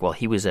York while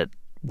he was at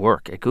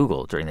work at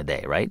Google during the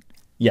day, right?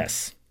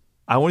 Yes.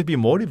 I want to be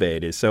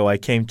motivated. So I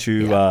came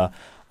to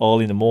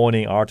early in the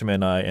morning. Artem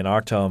and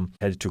Artem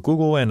headed to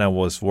Google, and I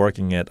was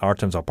working at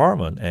Artem's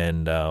apartment.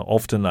 And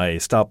often I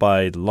stopped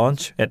by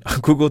lunch at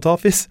Google's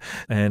office,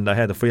 and I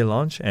had a free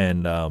lunch.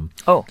 And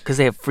because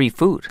they have free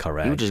food.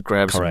 Correct. You would just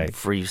grab some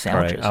free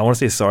sandwiches. Correct. I want to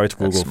say sorry to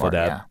Google for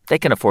that. Yeah. They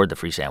can afford the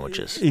free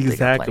sandwiches. Exactly. They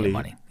got plenty of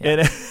money.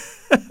 Yeah.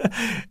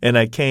 And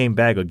I came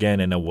back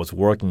again, and I was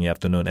working in the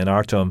afternoon. And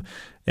Artem,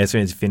 as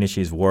soon as he finished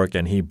his work,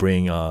 and he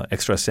bring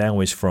extra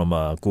sandwich from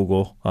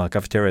Google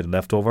cafeteria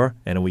left over,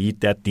 and we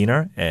eat that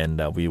dinner,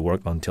 and we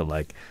work until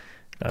like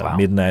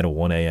midnight or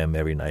 1 a.m.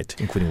 every night,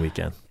 including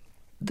weekend.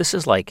 This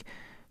is like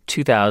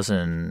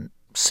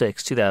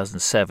 2006,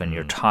 2007.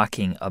 You're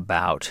talking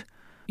about,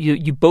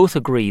 you both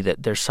agree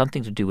that there's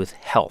something to do with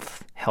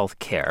health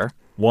care.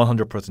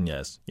 100%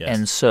 yes.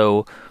 And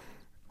so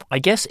I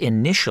guess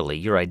initially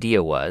your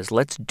idea was,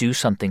 let's do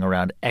something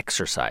around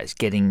exercise,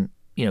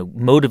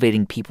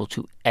 motivating people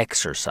to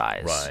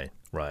exercise.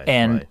 Right.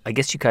 And I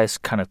guess you guys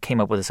kind of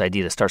came up with this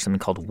idea to start something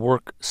called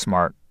Work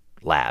Smart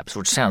Labs,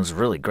 which sounds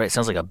really great.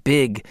 Sounds like a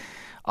big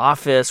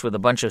office with a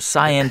bunch of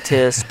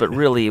scientists, but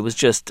really it was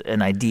just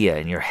an idea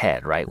in your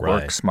head, right?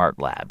 Right. Work Smart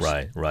Labs.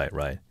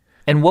 Right.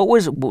 And what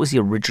was the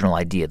original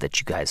idea that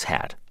you guys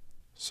had?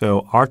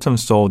 So Artem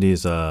sold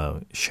these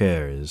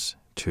shares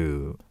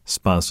to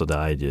sponsor the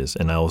ideas,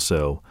 and I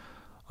also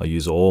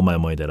used all my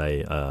money that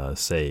I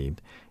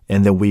saved.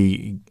 And then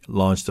we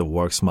launched the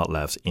Work Smart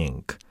Labs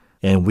Inc.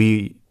 And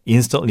we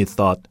instantly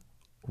thought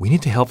we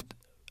need to help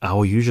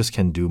our users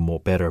can do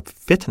better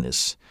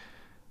fitness.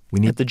 We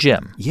need At the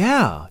gym.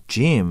 Yeah,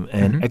 gym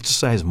and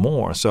exercise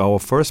more. So our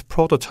first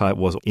prototype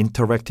was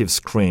interactive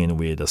screen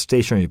with a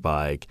stationary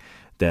bike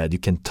that you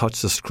can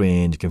touch the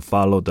screen, you can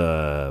follow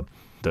the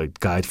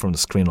guide from the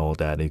screen, all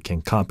that, and you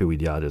can compete with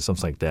the others,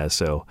 something like that.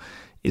 So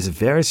it's a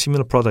very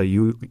similar product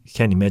you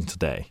can imagine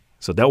today.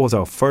 So that was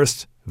our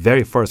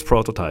very first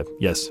prototype,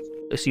 yes.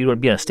 So you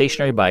would be on a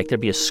stationary bike, there'd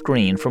be a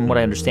screen. From what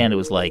I understand, it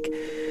was like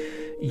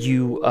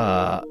you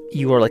are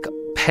like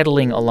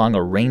pedaling along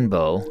a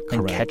rainbow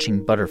and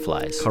catching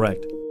butterflies.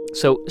 Correct.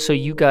 So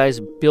you guys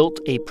built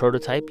a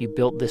prototype, you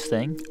built this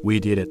thing? We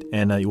did it,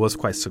 and it was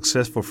quite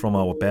successful from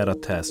our beta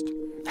test.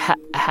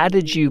 How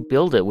did you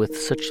build it with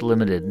such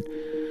limited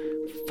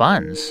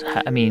funds?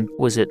 I mean,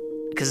 was it,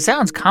 because it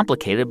sounds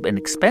complicated and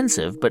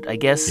expensive, but I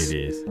guess It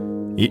is.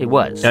 It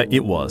was.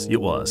 It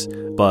was.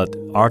 But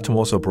Artem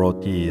also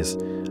brought his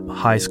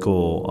high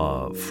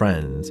school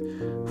friends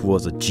who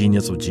was a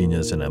genius of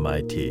genius in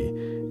MIT.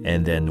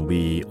 And then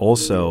we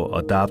also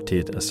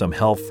adopted some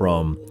help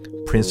from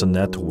Princeton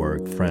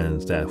Network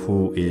friends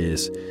who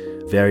is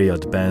very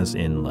advanced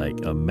in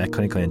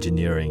mechanical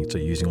engineering, so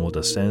using all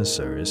the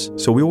sensors.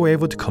 So we were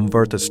able to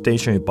convert the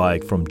stationary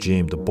bike from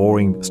gym, the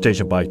boring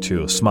stationary bike,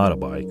 to a smarter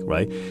bike,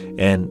 right?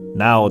 And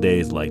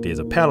nowadays, there's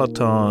a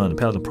Peloton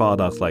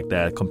products like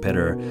that,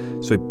 competitor.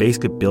 So we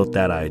basically built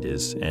that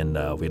ideas, and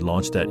we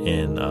launched that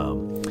in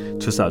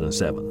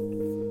 2007.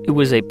 It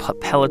was a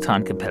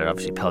Peloton competitor.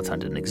 Obviously, Peloton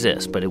didn't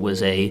exist, but it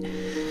was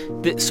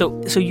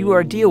so your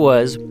idea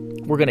was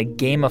we're going to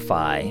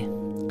gamify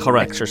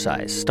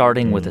exercise,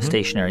 starting with a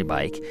stationary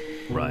bike,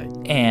 right?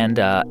 And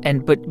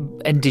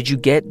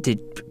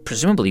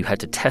presumably you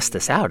had to test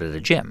this out at a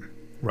gym,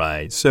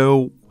 right?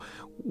 So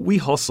we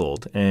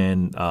hustled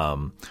and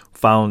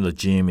found a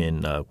gym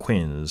in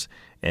Queens,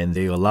 and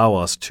they allow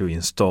us to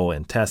install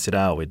and test it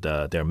out with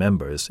their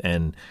members,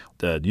 and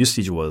the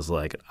usage was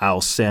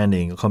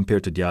outstanding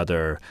compared to the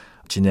other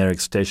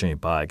generic stationary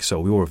bike. So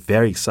we were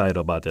very excited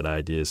about that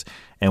ideas.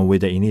 And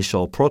with the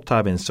initial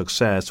prototype and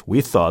success,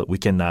 we thought we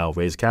can now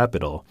raise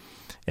capital.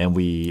 And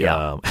we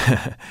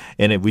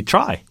we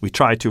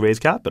tried to raise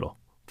capital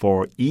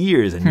for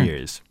years and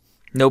years.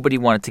 Nobody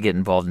wanted to get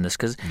involved in this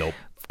because Nope.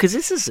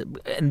 This is,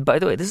 and by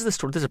the way, this is the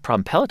story. This is a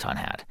problem Peloton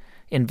had.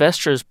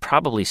 Investors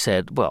probably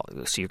said, well,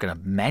 so you're going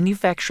to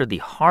manufacture the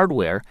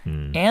hardware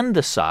and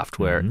the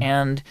software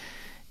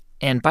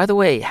and by the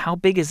way, how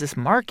big is this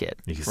market,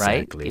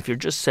 exactly. Right? If you're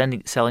just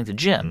selling to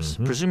gyms,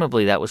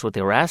 presumably that was what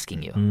they were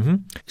asking you.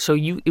 So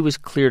it was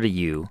clear to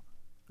you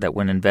that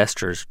when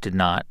investors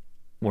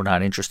were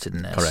not interested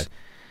in this, correct,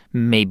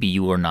 maybe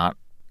you were not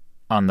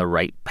on the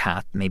right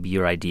path. Maybe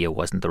your idea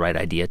wasn't the right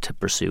idea to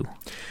pursue.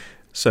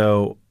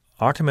 So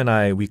Artem and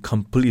I, we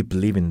completely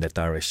believe in that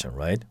direction,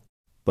 right?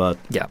 But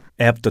yeah,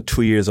 after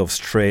 2 years of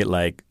straight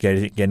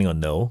getting a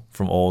no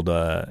from all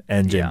the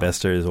angel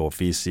investors or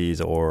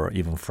VCs or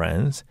even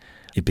friends,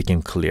 it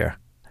became clear.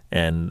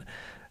 And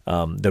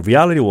the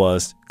reality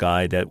was,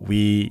 Guy, that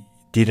we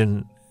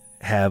didn't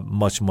have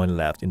much money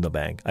left in the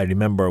bank. I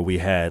remember we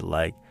had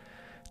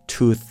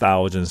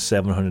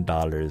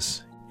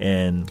 $2,700,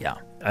 and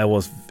I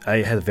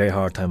had a very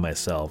hard time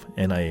myself,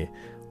 and I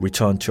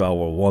returned to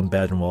our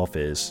one-bedroom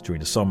office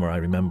during the summer. I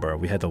remember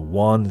we had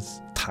one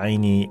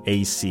tiny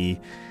AC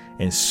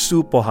and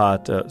super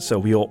hot. So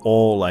we were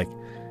all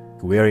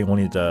wearing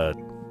only the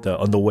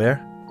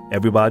underwear,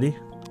 everybody,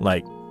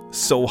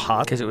 so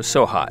hot. Because it was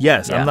so hot.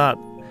 Yes,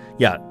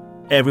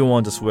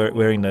 everyone just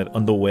wearing the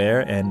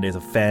underwear, and there's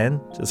a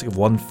fan, just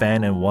one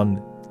fan and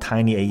one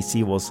tiny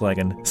AC was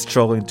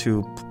struggling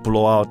to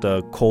blow out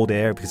the cold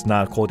air because it's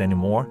not cold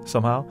anymore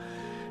somehow.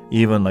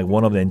 Even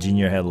one of the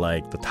engineer had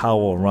the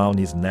towel around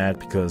his neck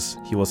because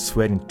he was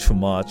sweating too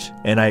much.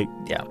 And I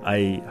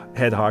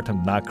had a hard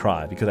time not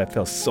cry because I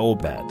felt so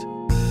bad.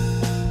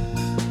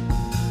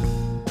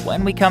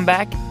 When we come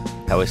back,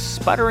 how a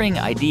sputtering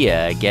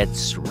idea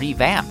gets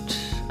revamped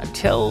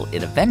until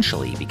it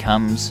eventually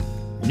becomes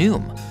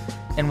Noom.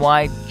 And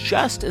why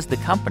just as the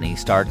company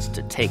starts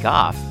to take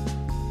off,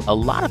 a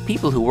lot of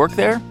people who work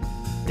there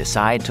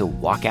decide to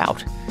walk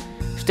out.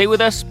 Stay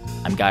with us.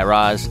 I'm Guy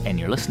Raz, and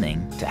you're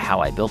listening to How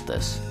I Built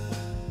This.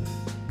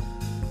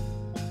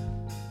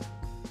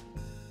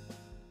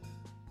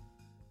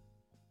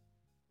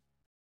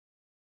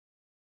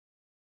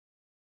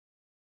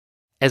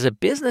 As a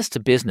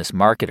business-to-business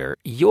marketer,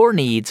 your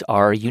needs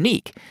are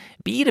unique.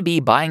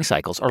 B2B buying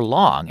cycles are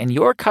long, and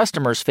your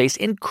customers face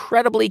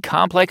incredibly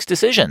complex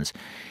decisions.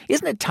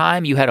 Isn't it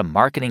time you had a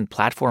marketing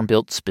platform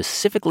built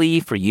specifically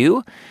for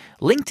you?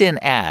 LinkedIn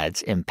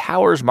Ads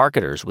empowers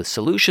marketers with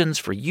solutions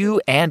for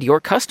you and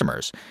your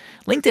customers.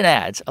 LinkedIn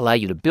Ads allow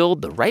you to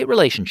build the right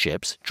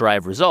relationships,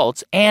 drive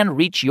results, and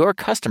reach your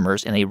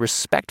customers in a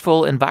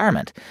respectful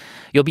environment.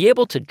 You'll be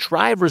able to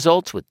drive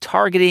results with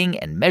targeting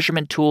and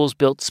measurement tools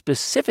built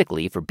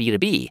specifically for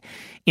B2B.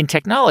 In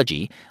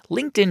technology,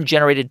 LinkedIn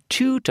generated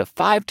 2 to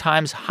 5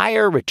 times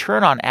higher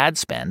return on ad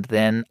spend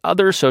than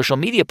other social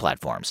media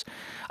platforms.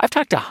 I've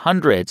talked to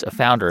hundreds of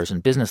founders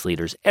and business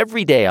leaders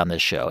every day on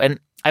this show, and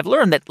I've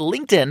learned that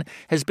LinkedIn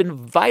has been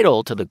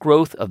vital to the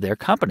growth of their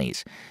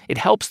companies. It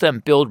helps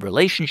them build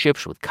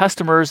relationships with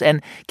customers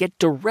and get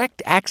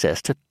direct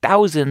access to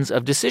thousands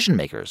of decision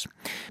makers.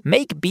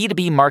 Make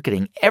B2B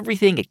marketing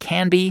everything it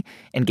can be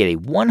and get a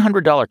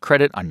 $100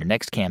 credit on your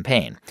next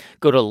campaign.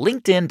 Go to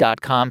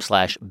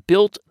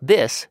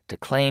linkedin.com/builtthis to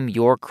claim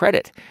your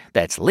credit.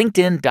 That's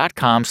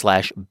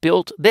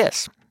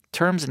linkedin.com/builtthis.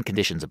 Terms and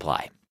conditions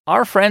apply.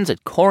 Our friends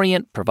at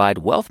Corient provide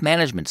wealth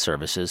management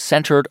services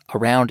centered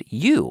around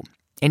you.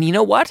 And you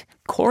know what?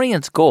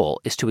 Corient's goal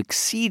is to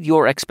exceed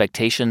your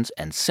expectations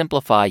and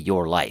simplify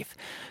your life.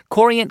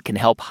 Corient can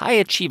help high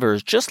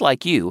achievers just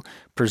like you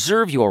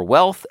preserve your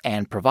wealth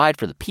and provide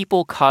for the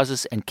people,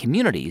 causes, and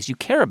communities you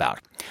care about.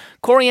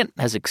 Corient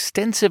has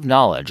extensive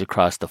knowledge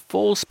across the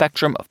full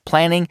spectrum of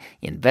planning,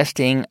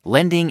 investing,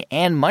 lending,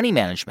 and money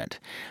management.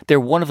 They're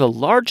one of the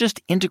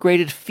largest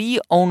integrated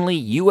fee-only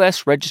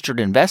U.S. registered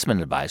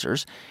investment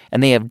advisors,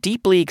 and they have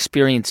deeply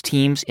experienced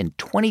teams in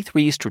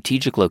 23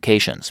 strategic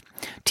locations.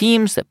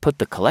 Teams that put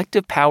the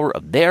collective power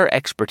of their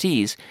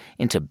expertise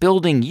into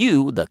building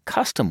you the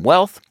custom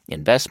wealth,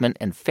 investment,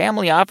 and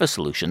family office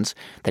solutions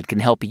that can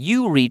help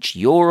you reach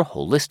your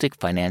holistic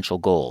financial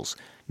goals,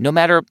 no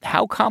matter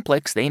how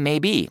complex they may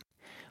be.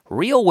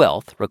 Real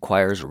wealth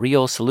requires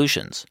real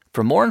solutions.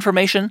 For more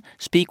information,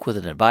 speak with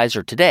an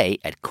advisor today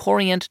at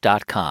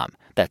Corient.com.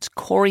 That's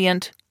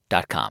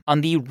Corient.com.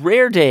 On the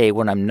rare day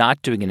when I'm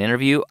not doing an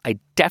interview, I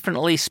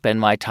definitely spend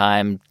my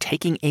time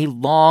taking a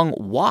long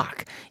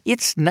walk.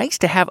 It's nice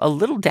to have a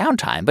little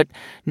downtime, but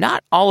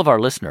not all of our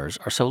listeners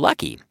are so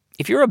lucky.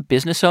 If you're a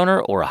business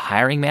owner or a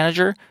hiring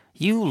manager,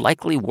 you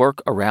likely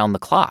work around the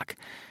clock.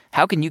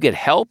 How can you get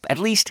help, at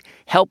least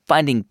help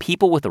finding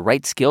people with the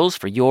right skills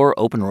for your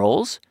open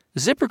roles?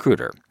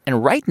 ZipRecruiter.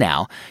 And right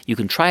now, you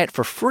can try it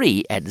for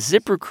free at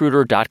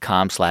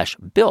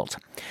ZipRecruiter.com/built.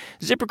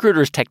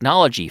 ZipRecruiter's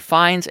technology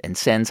finds and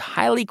sends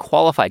highly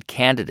qualified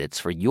candidates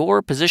for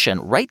your position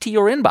right to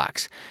your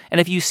inbox.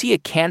 And if you see a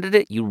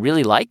candidate you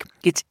really like,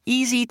 it's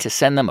easy to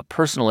send them a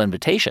personal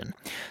invitation.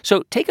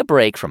 So take a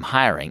break from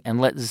hiring and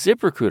let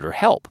ZipRecruiter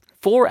help.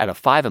 4 out of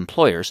 5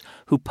 employers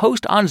who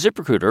post on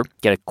ZipRecruiter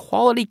get a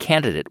quality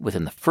candidate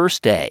within the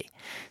first day.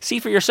 See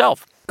for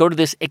yourself. Go to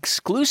this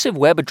exclusive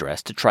web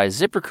address to try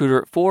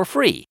ZipRecruiter for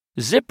free.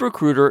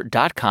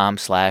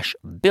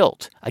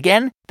 ZipRecruiter.com/built.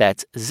 Again,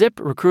 that's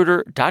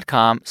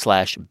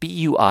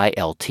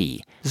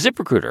ZipRecruiter.com/BUILT.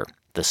 ZipRecruiter,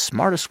 the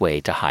smartest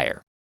way to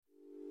hire.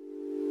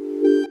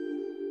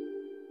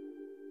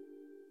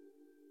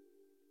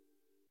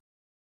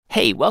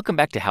 Hey, welcome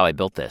back to How I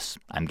Built This.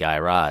 I'm Guy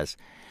Raz.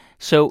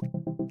 So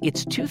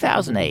it's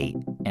 2008,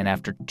 and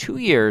after 2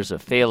 years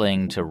of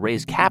failing to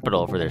raise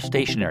capital for their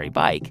stationary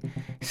bike,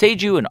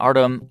 Seiju and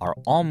Artem are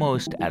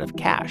almost out of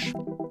cash.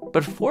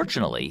 But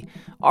fortunately,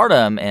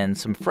 Artem and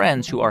some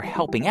friends who are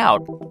helping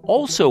out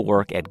also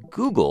work at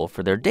Google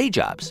for their day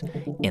jobs.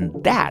 And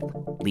that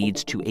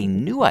leads to a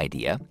new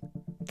idea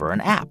for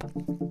an app.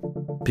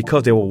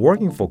 Because they were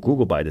working for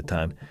Google by the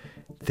time,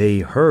 they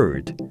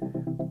heard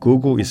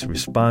Google is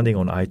responding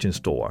on iTunes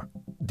Store,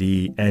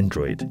 the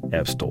Android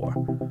App Store.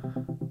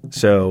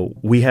 So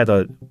we had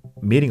a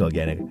meeting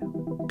again.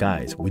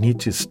 Guys, we need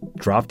to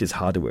drop this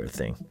hardware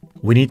thing.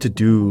 We need to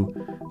do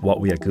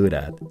what we are good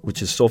at,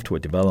 which is software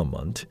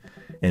development,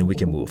 and we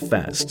can move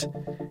fast.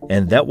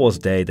 And that was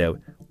the day that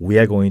we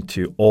are going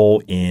to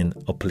all in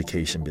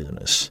application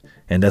business.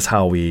 And that's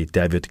how we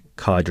debuted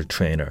College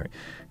Trainer.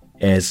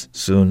 As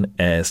soon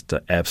as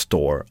the App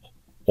Store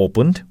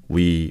opened,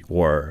 we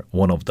were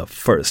one of the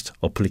first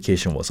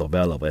application was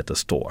available at the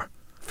store.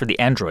 For the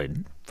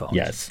Android phones.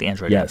 Yes. The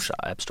Android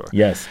App Store.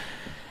 Yes.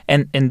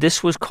 And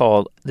this is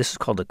called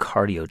a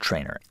Cardio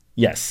Trainer.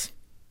 Yes.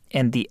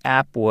 And the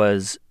app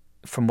was,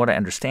 from what I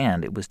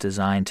understand, it was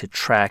designed to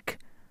track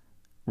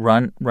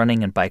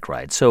running and bike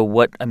rides.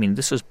 So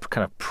this was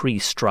kind of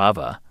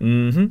pre-Strava,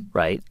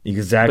 right?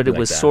 Exactly. But it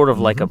was sort of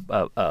like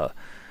a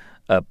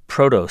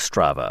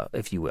proto-Strava,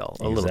 if you will,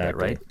 a little bit,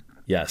 right?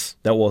 Yes.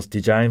 That was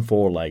designed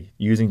for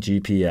using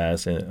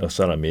GPS and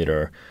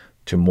accelerometer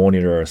to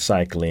monitor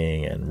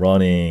cycling and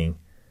running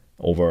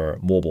over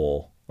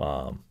mobile.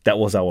 That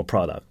was our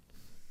product.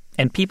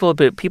 And people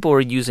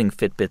were using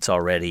Fitbits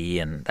already,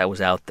 and that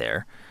was out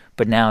there.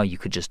 But now you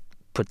could just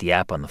put the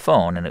app on the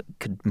phone, and it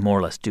could more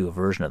or less do a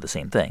version of the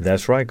same thing.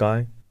 That's right,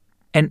 Guy.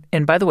 And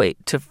by the way,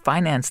 to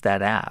finance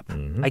that app,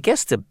 I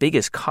guess the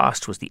biggest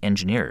cost was the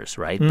engineers,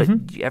 right? But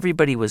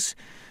everybody was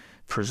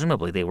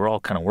presumably they were all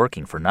kind of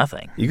working for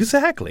nothing.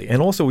 Exactly.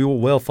 And also we were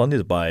well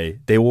funded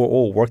they were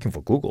all working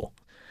for Google.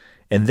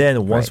 And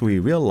then once we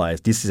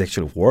realized this is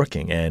actually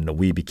working and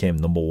we became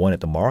number one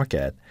at the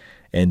market,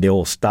 and they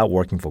all stopped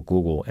working for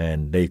Google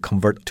and they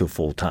convert to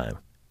full-time.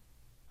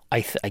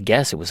 I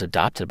guess it was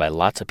adopted by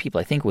lots of people.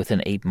 I think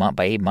within 8 months,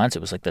 by 8 months, it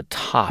was like the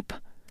top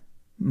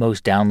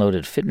most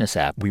downloaded fitness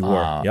app. We were,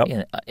 on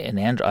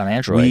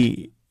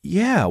Android.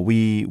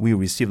 We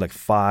received like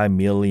 5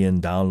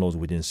 million downloads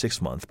within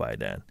 6 months by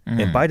then.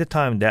 And by the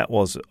time that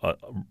was a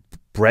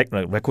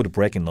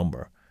record-breaking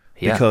number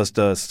because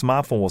the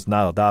smartphone was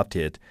not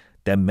adopted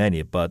that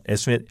many. But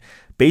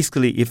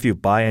basically, if you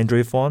buy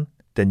Android phone,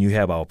 then you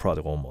have our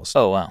product almost.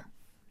 Oh, wow.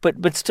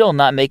 But still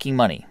not making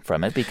money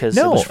from it because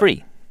it was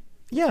free.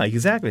 Yeah,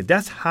 exactly.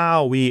 That's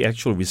how we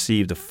actually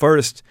received the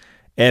first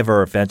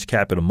ever venture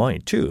capital money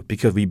too,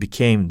 because we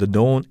became the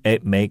known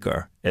app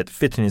maker at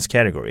fitness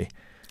category.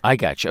 I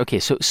got you. Okay,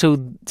 so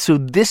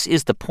this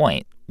is the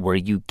point where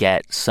you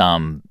get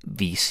some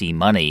VC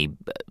money,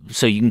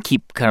 so you can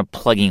keep kind of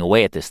plugging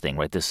away at this thing,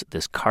 right? This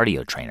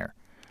cardio trainer.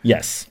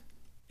 Yes,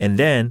 and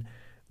then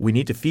we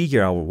need to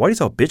figure out what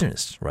is our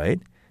business, right?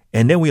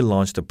 And then we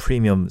launched the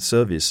premium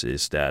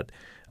services that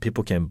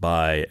people can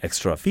buy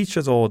extra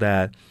features, all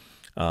that.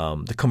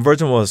 The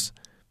conversion was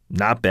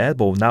not bad,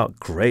 but not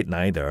great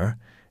neither.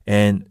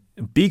 And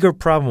bigger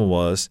problem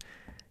was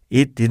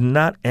it did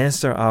not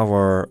answer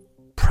our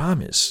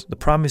promise. The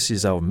promise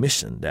is our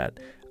mission that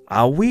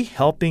are we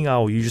helping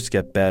our users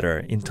get better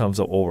in terms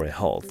of overall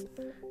health?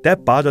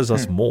 That bothers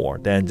us more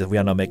than we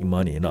are not making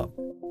money enough.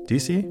 Do you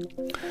see?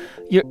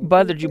 It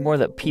bothered you more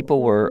that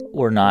people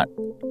were not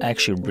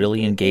actually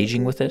really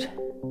engaging with it?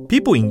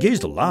 People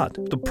engaged a lot.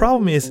 The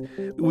problem is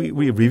we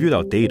reviewed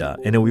our data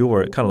and then we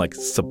were kind of like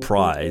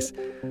surprised.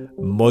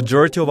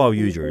 Majority of our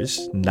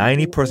users,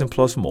 90%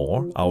 plus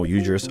more, our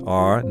users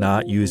are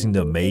not using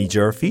the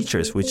major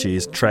features, which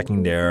is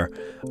tracking their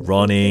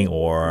running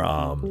or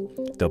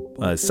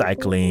the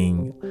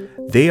cycling.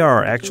 They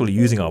are actually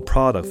using our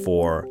product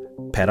for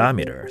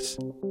parameters.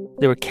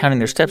 They were counting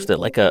their steps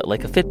like a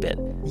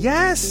Fitbit.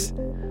 Yes.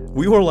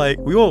 We were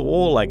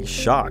all like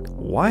shocked.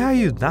 Why are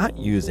you not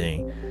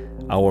using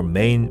our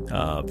main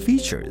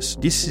features?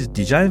 This is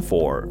designed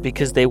for...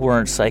 Because they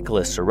weren't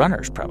cyclists or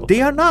runners, probably.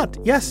 They are not.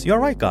 Yes, you're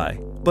right, Guy.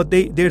 But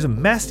there's a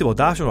massive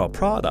adoption of our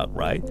product,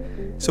 right?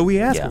 So we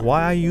asked,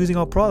 why are you using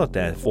our product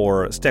then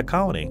for step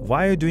counting?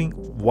 Why do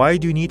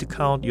you need to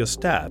count your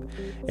step?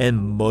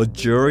 And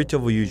majority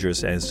of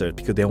users answered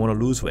because they want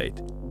to lose weight.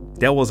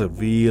 That was a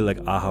real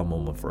aha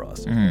moment for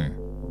us.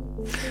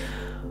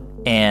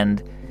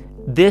 And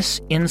this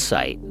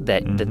insight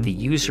that the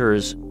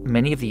users,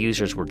 many of the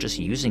users were just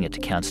using it to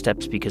count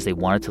steps because they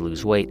wanted to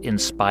lose weight,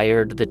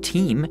 inspired the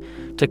team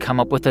to come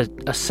up with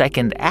a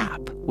second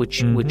app,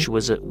 which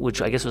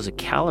I guess was a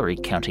calorie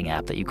counting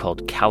app that you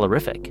called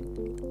Calorific.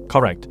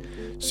 Correct.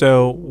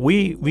 So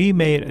we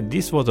made,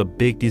 this was a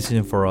big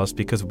decision for us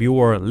because we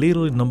were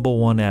literally number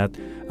one at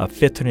a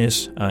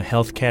fitness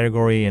health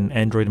category in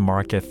Android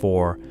market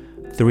for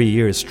 3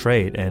 years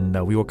straight,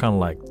 and we were kind of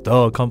like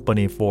the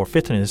company for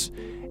fitness.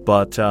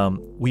 But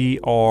we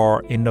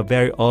are in a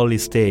very early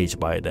stage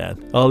by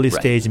then. Early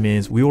stage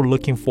means we were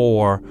looking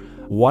for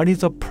what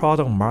is a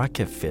product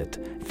market fit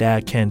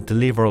that can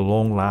deliver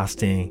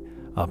long-lasting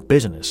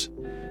business.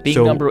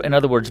 In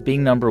other words,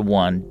 being number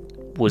one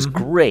was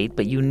great,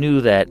 but you knew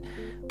that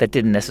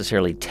didn't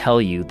necessarily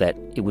tell you that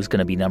it was going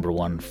to be number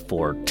one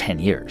for 10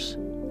 years.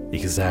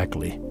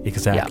 Exactly.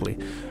 Yeah.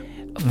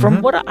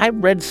 From what I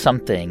read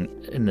something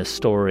in the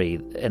story,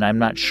 and I'm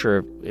not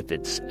sure if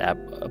it's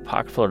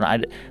apocryphal or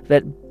not,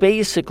 that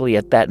basically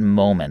at that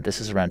moment,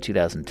 this is around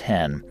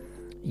 2010,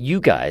 you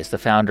guys, the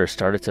founders,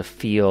 started to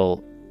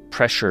feel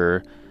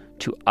pressure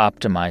to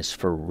optimize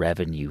for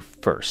revenue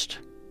first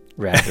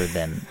rather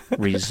than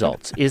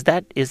results. Is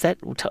there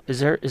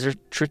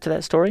truth to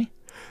that story?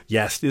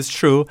 Yes, it's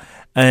true,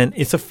 and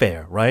it's a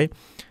fair, right?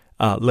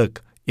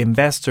 Look,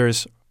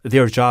 investors,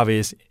 their job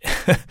is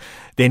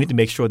they need to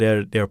make sure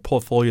their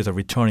portfolios are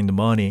returning the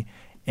money.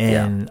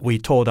 And we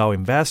told our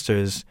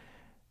investors,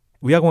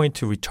 we are going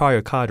to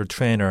retire Cardio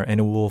Trainer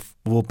and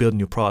we'll build a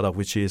new product,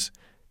 which is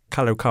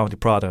calorie counting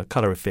product,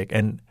 Calorific.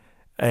 And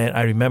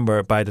I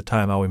remember by the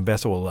time our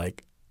investors were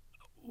like,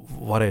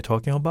 what are you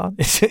talking about?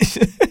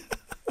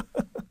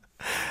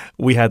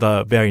 We had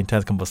a very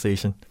intense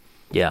conversation.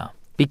 Yeah.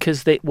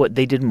 Because they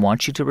didn't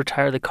want you to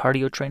retire the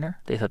Cardio Trainer?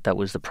 They thought that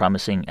was the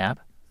promising app?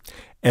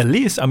 At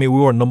least, we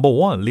were number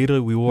one.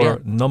 Literally, we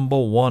were number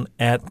one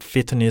at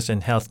fitness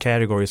and health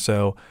category.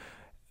 So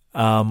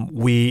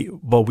we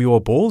were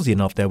bold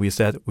enough that we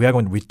said we are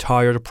going to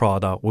retire the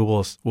product.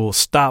 We'll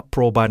stop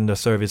providing the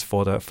service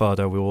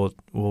further. We'll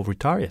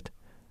retire it.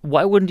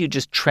 Why wouldn't you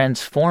just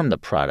transform the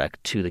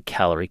product to the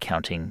calorie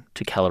counting,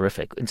 to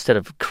Calorific, instead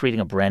of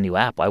creating a brand new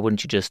app? Why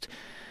wouldn't you just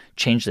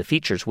change the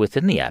features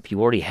within the app?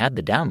 You already had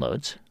the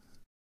downloads.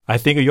 I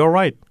think you're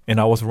right, and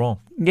I was wrong.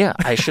 Yeah,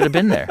 I should have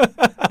been there.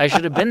 I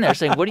should have been there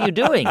saying, what are you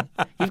doing?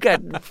 You've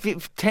got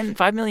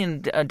 5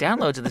 million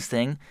downloads of this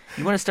thing.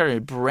 You want to start a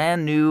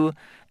brand new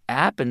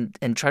app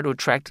and try to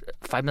attract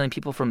 5 million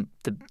people from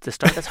the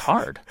start? That's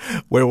hard.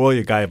 Where were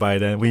you, guy, by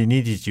then? We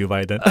needed you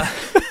by then.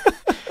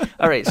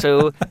 All right,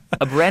 so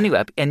a brand new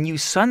app, and you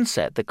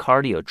sunset the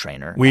cardio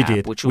trainer. We app,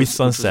 did. Which We was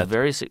sunset.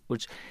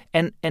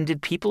 And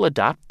did people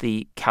adopt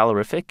the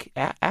Calorific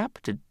app?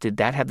 Did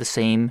that have the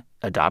same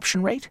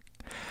adoption rate?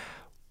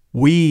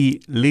 We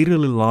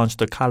literally launched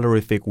the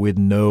Calorific with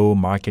no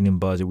marketing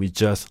budget.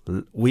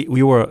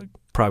 We were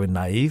probably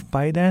naive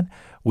by then.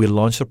 We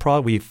launched the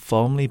product. We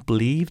firmly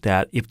believe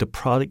that if the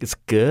product is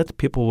good,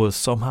 people will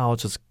somehow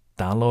just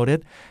download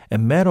it.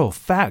 And matter of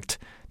fact,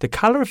 the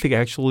Calorific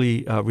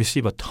actually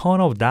received a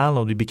ton of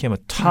downloads. It became a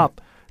top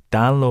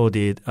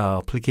downloaded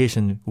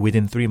application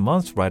within 3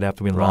 months right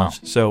after we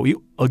launched. So we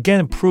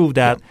again proved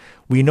that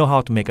we know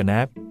how to make an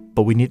app,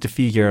 but we need to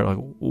figure out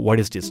what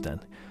is this then?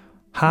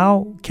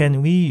 How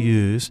can we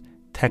use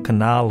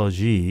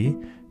technology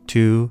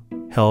to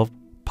help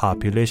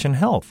population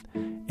health?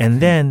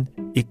 And then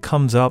it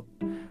comes up,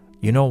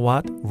 you know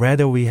what?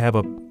 Rather we have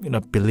a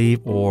belief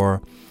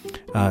or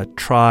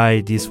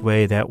try this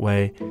way, that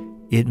way,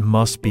 it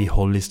must be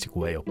holistic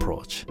way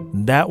approach.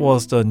 That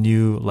was the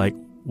new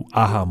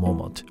aha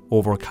moment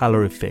over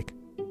Calorific.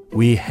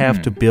 We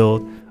have to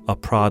build a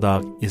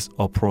product is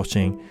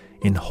approaching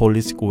in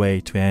holistic way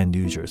to end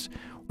users.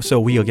 So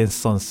we again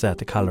sunset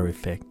the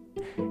Calorific.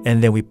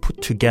 And then we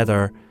put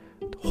together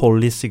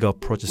holistic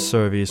approach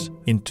service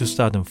in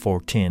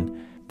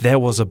 2014. That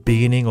was a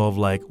beginning of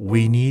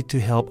we need to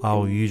help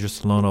our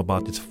users learn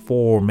about these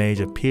 4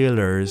 major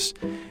pillars: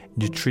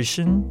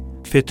 nutrition,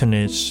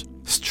 fitness,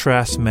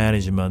 stress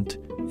management,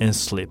 and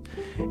sleep.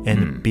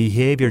 And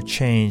behavior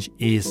change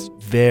is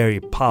very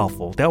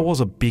powerful. That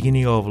was a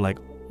beginning of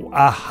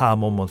aha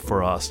moment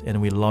for us,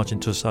 and we launched in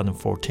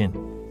 2014.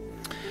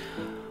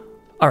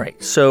 All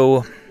right,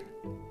 so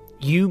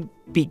you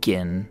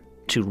begin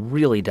to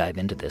really dive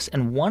into this.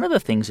 And one of the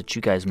things that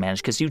you guys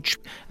managed, because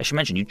I should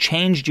mention, you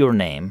changed your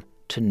name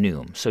to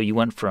Noom. So you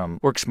went from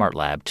WorkSmart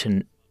Lab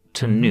to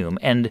Noom.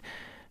 And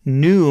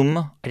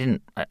Noom,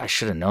 I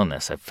should have known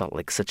this. I felt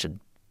like such a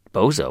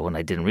bozo when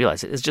I didn't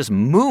realize it. It's just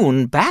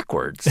moon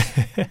backwards.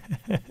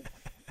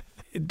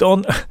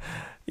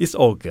 It's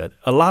all good.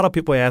 A lot of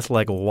people ask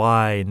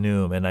why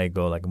Noom, and I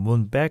go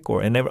moon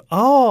backward, and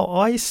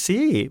I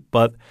see.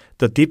 But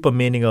the deeper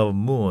meaning of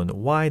moon,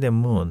 why the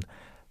moon?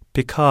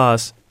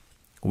 Because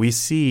we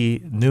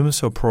see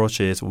Noom's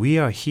approaches, we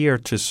are here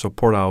to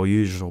support our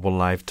users over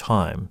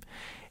lifetime.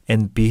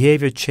 And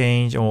behavior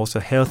change and also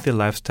healthy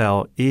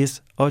lifestyle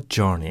is a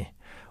journey.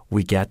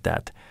 We get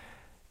that.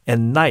 At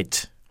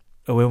night,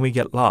 when we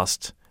get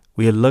lost,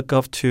 we look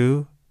up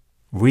to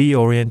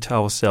reorient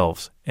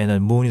ourselves, and the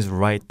moon is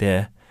right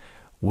there.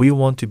 We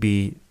want to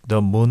be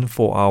the moon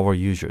for our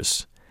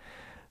users.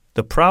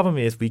 The problem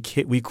is we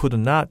could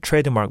not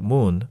trademark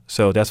moon,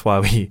 so that's why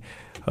we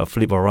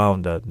flip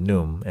around the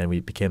Noom, and we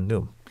became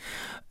Noom.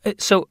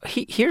 So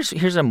here's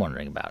what I'm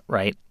wondering about,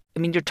 right? I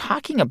mean, you're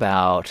talking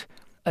about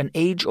an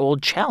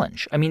age-old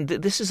challenge. I mean,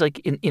 this is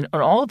in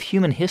all of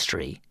human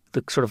history,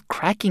 the sort of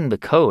cracking the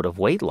code of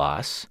weight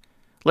loss.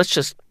 Let's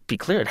just be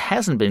clear, it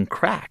hasn't been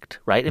cracked,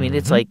 right? I mean,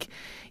 it's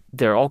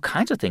there are all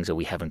kinds of things that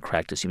we haven't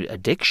cracked.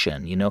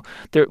 Addiction,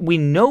 we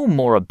know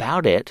more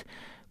about it,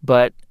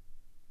 but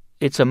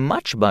it's a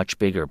much, much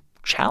bigger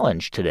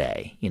challenge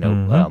today,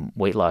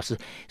 weight loss.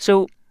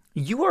 So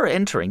you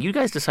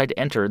guys decide to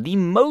enter one of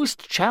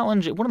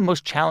the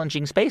most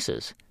challenging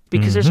spaces,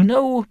 because there's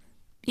no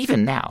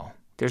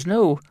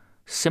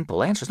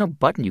simple answer. There's no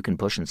button you can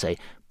push and say,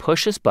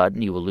 push this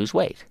button, you will lose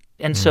weight.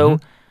 And so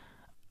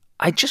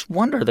I just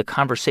wonder the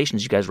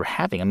conversations you guys were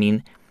having. I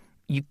mean,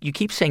 you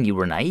keep saying you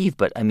were naive,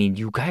 but I mean,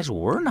 you guys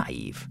were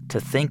naive to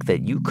think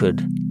that you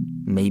could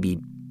maybe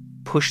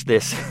push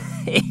this,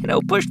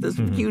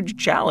 huge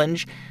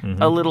challenge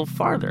a little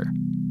farther.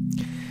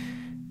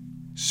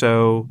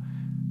 So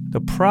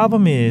the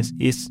problem is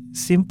it's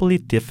simply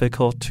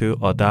difficult to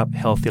adopt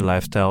healthy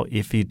lifestyle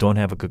if you don't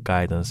have a good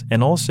guidance.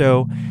 And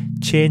also,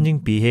 changing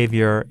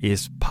behavior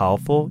is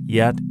powerful,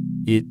 yet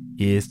it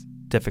is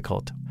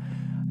difficult.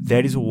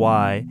 That is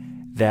why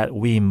that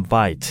we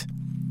invite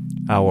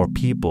our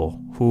people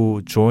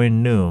who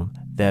join Noom,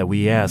 that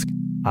we ask,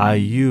 are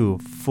you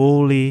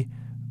fully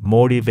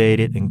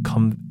motivated and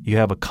you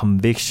have a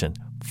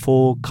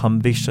full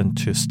conviction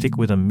to stick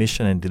with a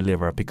mission and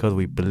deliver, because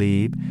we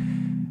believe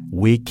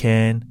we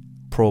can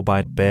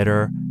provide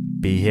better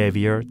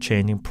behavior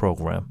changing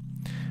program.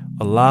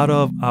 A lot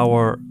of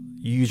our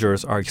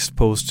users are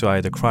exposed to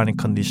either chronic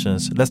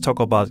conditions. Let's talk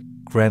about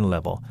grand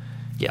level.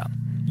 Yeah.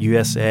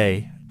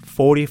 USA,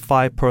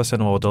 45%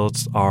 of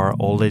adults are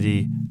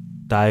already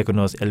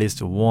diagnosed at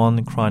least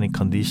one chronic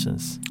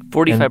conditions.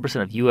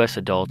 45% of U.S.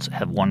 adults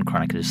have one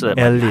chronic condition. So that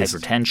might be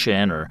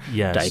hypertension or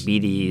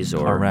diabetes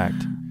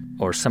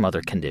or some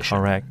other condition.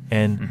 Correct.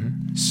 And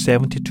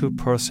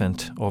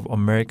 72% of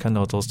American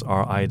adults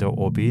are either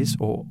obese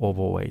or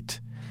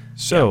overweight.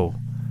 So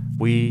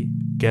we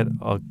get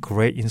a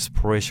great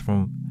inspiration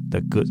from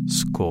the good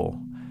school.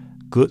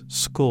 Good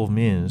school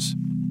means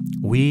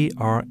we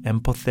are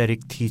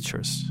empathetic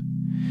teachers.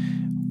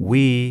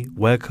 We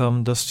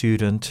welcome the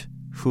student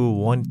who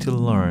want to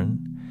learn.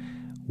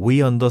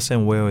 We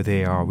understand where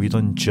they are. We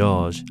don't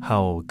judge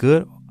how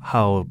good,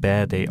 how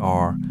bad they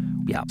are.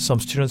 Yeah. Some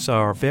students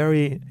are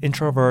very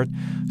introvert.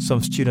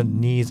 Some student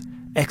needs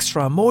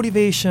extra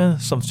motivation.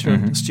 Some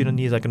student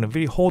needs like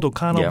really hold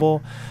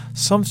accountable.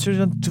 Some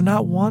students do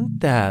not want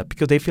that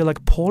because they feel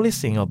like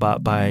policing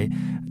about by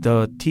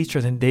the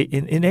teachers, and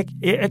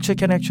it actually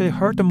can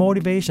hurt the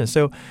motivation.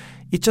 So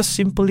it's just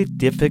simply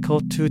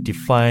difficult to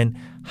define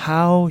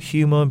how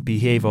humans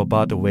behave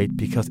about the weight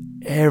because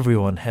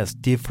everyone has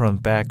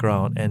different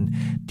background and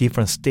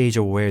different stage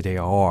of where they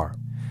are.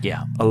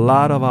 Yeah. A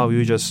lot of our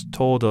users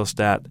told us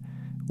that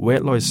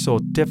weight loss is so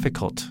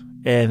difficult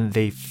and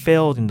they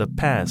failed in the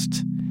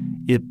past.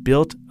 It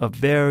built a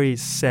very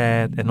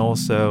sad and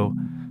also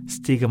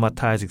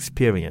stigmatized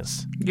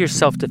experience. You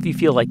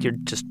feel like you're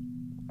just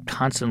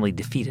constantly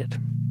defeated.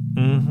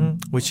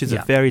 Which is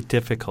very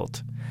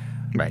difficult.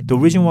 Right. The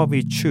reason why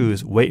we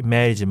choose weight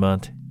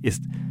management is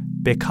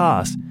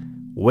because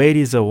weight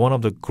is one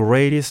of the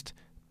greatest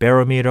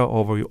barometer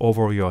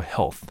over your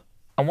health.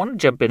 I want to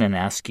jump in and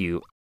ask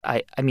you,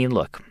 I mean,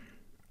 look,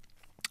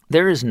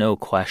 there is no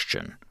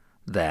question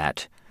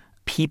that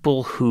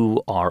people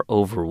who are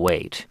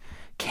overweight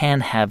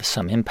can have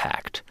some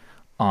impact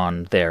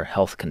on their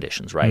health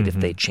conditions, right? If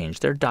they change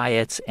their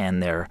diets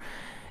and their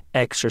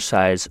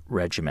exercise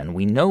regimen.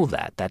 We know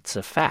that. That's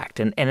a fact.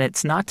 And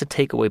it's not to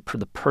take away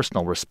the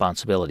personal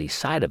responsibility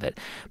side of it,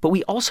 but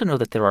we also know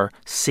that there are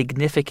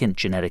significant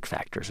genetic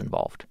factors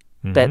involved.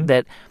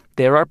 That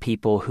there are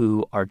people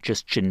who are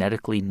just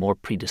genetically more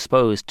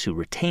predisposed to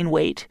retain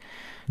weight,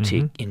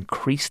 to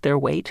increase their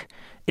weight.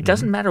 It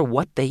doesn't matter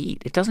what they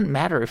eat. It doesn't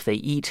matter if they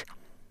eat,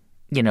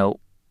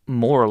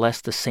 more or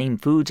less the same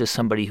foods as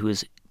somebody who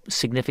is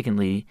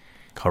significantly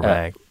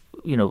correct,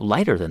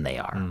 lighter than they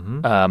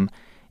are.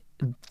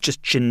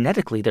 Just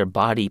genetically, their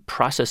body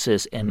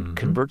processes and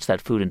converts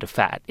that food into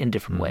fat in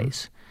different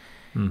ways.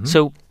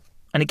 So,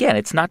 and again,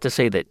 it's not to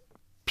say that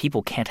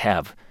people can't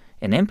have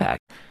an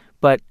impact,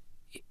 but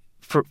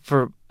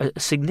for a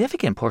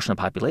significant portion of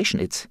the population,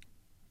 it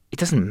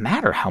doesn't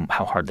matter how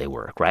hard they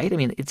work, right? I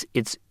mean,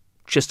 it's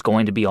just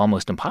going to be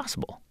almost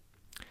impossible.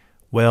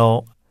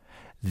 Well,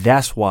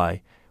 that's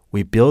why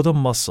we build the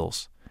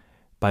muscles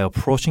by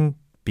approaching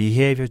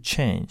behavior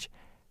change,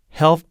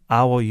 help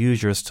our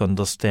users to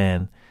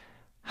understand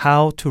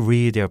how to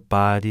read their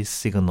body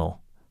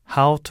signal,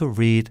 how to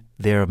read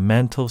their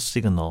mental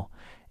signal,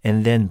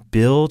 and then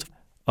build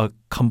a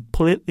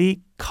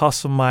completely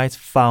customized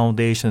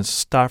foundation.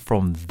 Start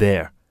from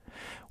there.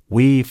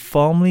 We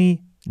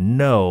firmly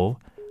know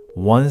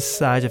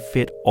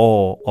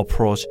one-size-fits-all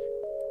approach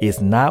is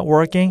not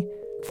working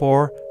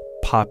for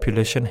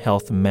population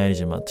health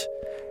management.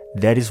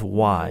 That is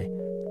why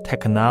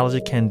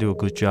technology can do a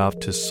good job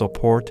to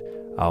support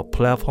our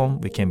platform.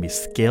 We can be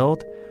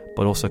scaled,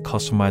 but also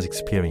customized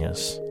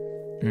experience.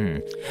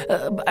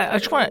 I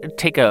just want to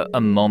take a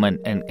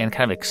moment and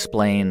kind of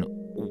explain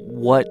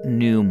what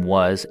Noom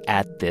was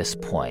at this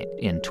point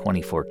in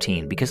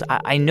 2014, because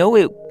I know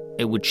it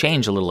would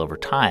change a little over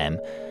time,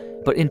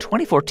 but in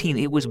 2014,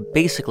 it was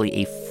basically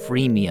a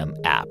freemium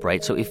app,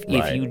 right? So if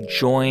you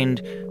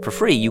joined for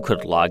free, you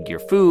could log your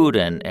food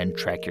and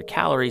track your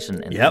calories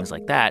and things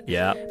like that.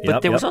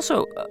 But there was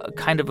also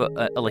kind of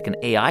like an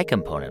AI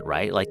component,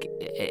 right? Like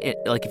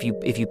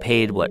if you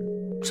paid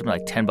something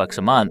like $10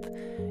 a month,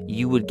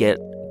 you would get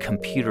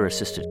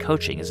computer-assisted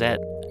coaching. Is that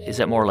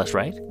more or less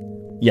right?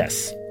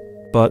 Yes.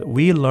 But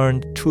we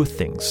learned two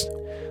things.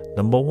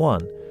 Number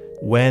one,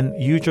 when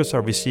users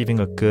are receiving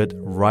a good,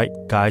 right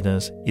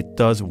guidance, it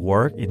does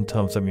work in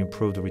terms of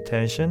improved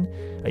retention,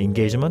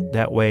 engagement.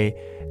 That way,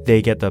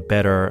 they get a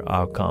better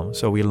outcome.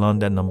 So we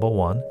learned that, number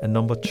one. And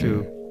number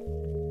two,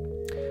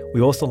 we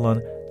also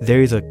learned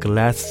there is a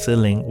glass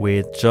ceiling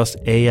with just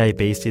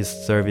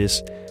AI-based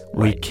service.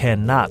 Right.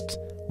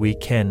 We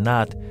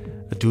cannot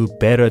do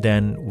better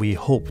than we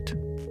hoped.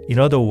 In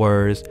other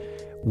words,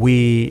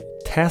 we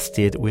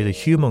tested with a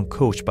human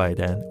coach by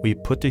then. We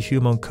put the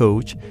human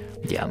coach,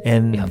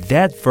 and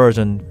that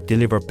version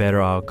delivered better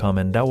outcome,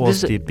 and that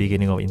was the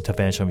beginning of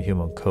intervention of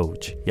human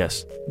coach.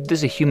 Yes.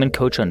 There's a human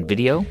coach on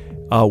video?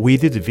 We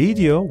did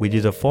video, we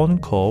did a phone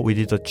call, we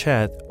did a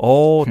chat,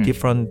 all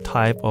different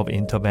type of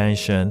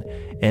intervention,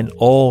 and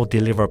all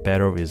deliver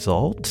better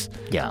results.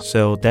 Yeah.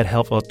 So that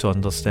helped us to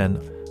understand,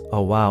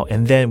 oh, wow.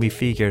 And then we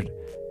figured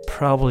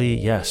probably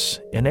yes,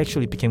 and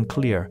actually became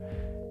clear.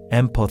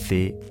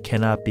 Empathy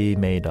cannot be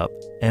made up.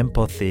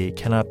 Empathy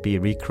cannot be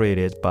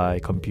recreated by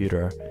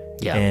computer.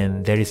 Yeah.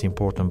 And that is an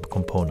important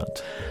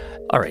component.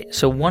 All right.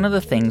 So one of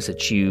the things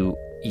that you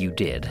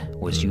did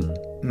was you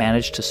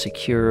managed to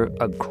secure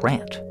a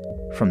grant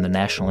from the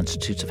National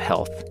Institutes of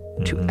Health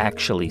to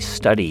actually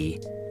study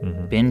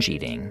binge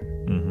eating.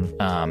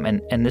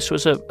 And this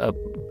was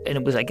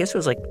I guess it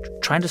was like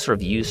trying to sort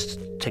of use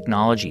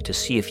technology to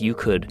see if you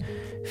could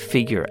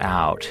figure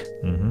out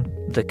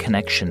the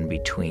connection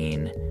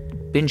between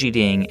binge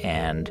eating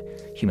and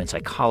human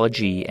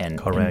psychology. And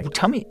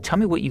tell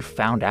me what you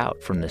found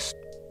out from this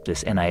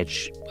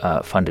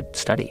NIH funded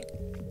study.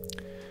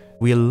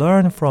 We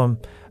learned from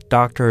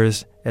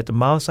doctors at the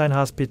Mount Sinai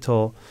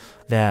Hospital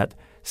that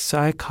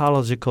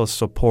psychological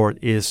support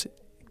is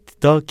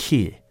the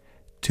key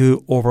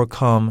to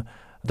overcome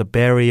the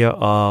barrier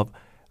of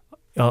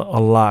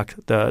unlock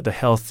the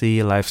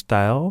healthy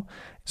lifestyle.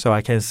 So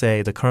I can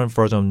say the current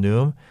version of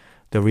Noom,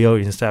 the real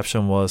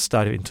inception was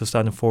started in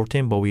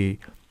 2014, but we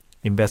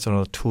invested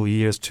on 2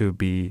 years to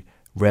be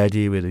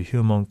ready with a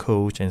human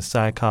coach and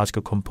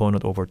psychological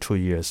component over 2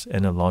 years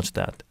and then launched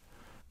that.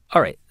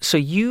 All right. So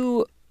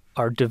you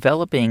are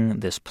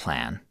developing this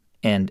plan,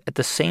 and at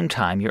the same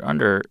time, you're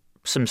under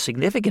some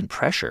significant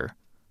pressure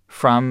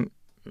from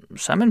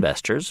some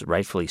investors,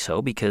 rightfully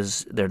so,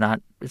 because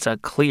it's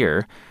not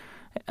clear,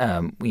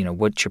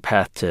 what your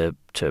path to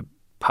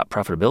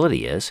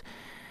profitability is.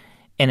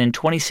 And in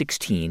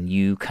 2016,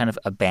 you kind of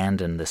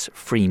abandon this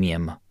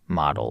freemium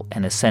model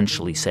and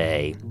essentially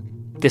say,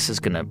 this is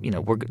going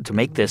to, to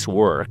make this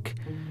work,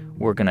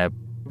 we're going to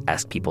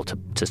ask people to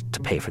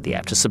pay for the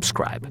app, to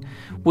subscribe.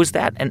 Was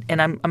that,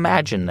 and I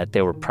imagine that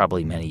there were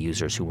probably many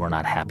users who were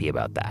not happy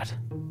about that.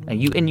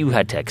 And you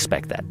had to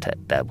expect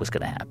that was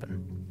going to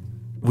happen.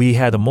 We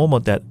had a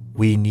moment that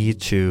we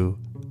need to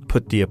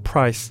put the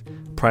price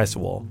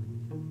wall.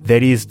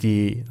 That is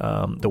the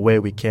way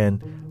we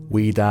can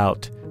weed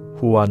out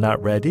who are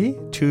not ready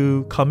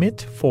to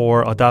commit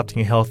for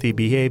adopting healthy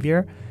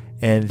behavior.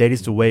 And that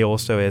is the way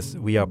also, as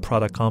we are a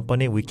product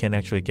company, we can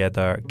actually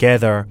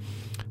gather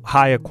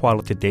higher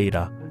quality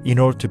data in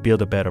order to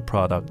build a better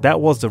product.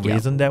 That was the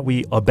reason that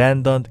we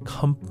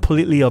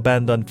completely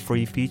abandoned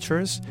free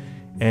features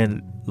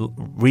and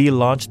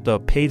relaunched the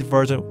paid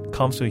version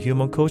comes to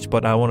Human Coach.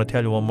 But I want to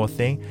tell you one more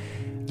thing.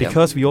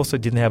 Because we also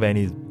didn't have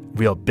any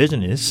real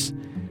business,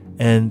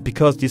 and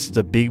because this is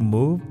a big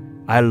move,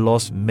 I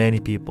lost many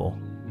people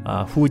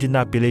who did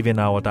not believe in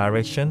our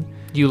direction.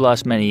 You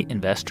lost many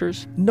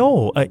investors?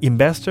 No,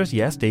 investors,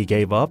 yes, they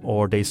gave up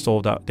or they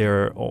sold out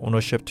their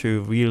ownership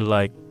to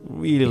really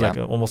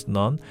almost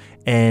none.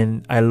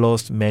 And I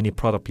lost many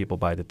product people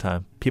by the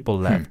time. People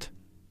left.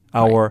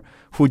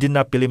 Who did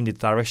not believe in the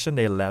direction,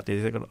 they left.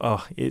 They said,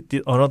 it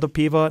did another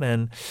pivot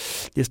and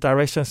this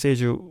direction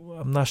says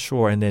I'm not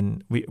sure. And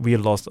then we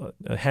lost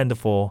a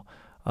handful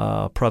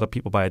product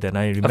people by then.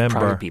 I remember of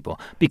product people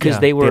because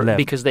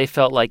because they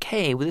felt like,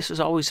 hey, well, this is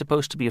always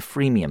supposed to be a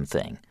freemium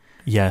thing.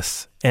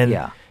 Yes, and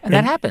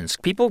that happens.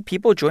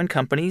 People join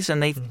companies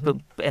and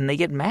they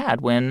get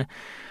mad when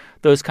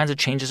those kinds of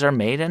changes are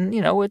made, and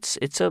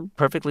it's a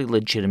perfectly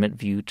legitimate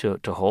view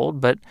to hold.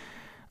 But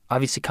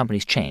obviously,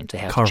 companies change; they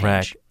have to change.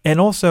 Correct.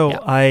 And also,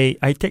 I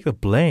take the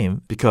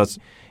blame because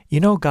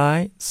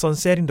Guy,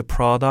 sunsetting the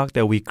product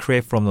that we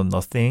create from the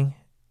nothing,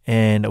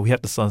 and we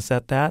have to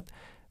sunset that.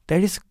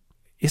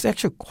 It's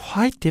actually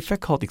quite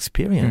difficult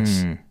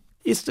experience.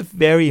 It's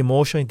very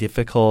emotionally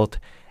difficult.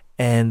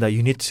 And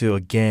you need to,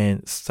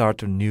 again,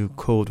 start a new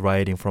code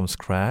writing from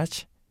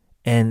scratch.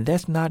 And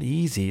that's not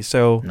easy.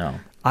 So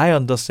I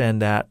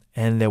understand that.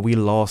 And then we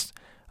lost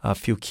a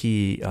few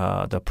key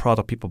the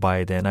product people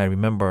by then. I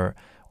remember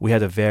we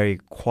had a very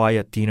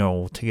quiet dinner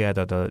all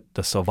together,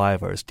 the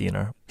survivors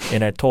dinner.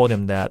 And I told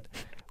them that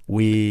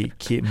we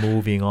keep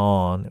moving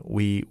on.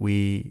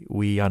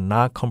 We are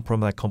not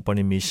compromising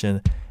company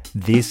mission.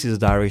 This is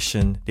the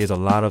direction. There's a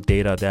lot of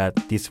data that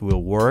this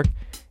will work.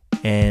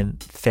 And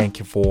thank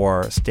you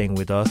for staying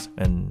with us.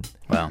 And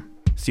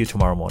see you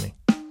tomorrow morning.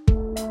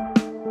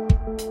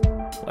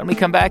 When we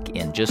come back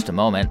in just a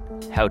moment,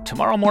 how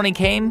tomorrow morning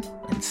came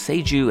and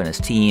Seiju and his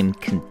team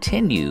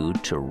continue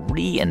to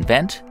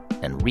reinvent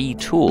and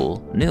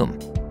retool Noom.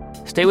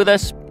 Stay with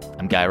us.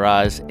 I'm Guy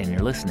Raz, and you're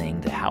listening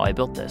to How I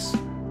Built This.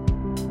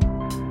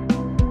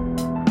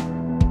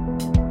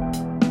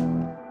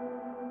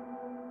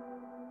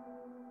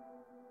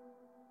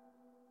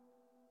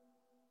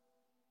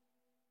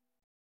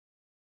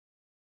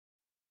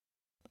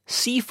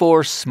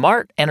 C4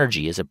 Smart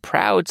Energy is a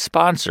proud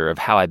sponsor of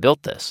How I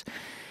Built This.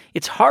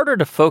 It's harder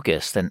to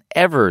focus than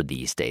ever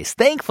these days.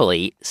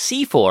 Thankfully,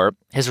 C4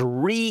 has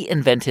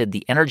reinvented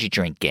the energy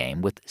drink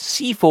game with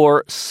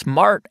C4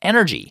 Smart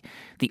Energy,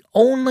 the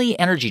only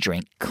energy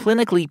drink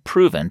clinically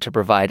proven to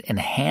provide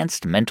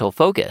enhanced mental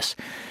focus.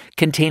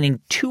 Containing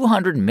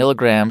 200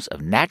 milligrams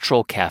of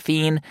natural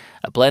caffeine,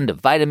 a blend of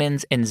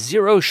vitamins, and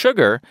zero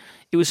sugar,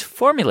 it was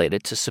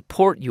formulated to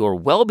support your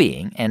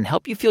well-being and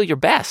help you feel your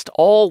best,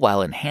 all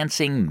while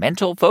enhancing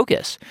mental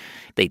focus.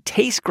 They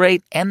taste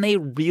great and they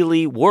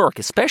really work,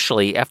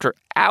 especially after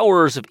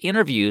hours of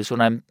interviews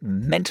when I'm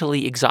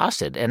mentally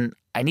exhausted and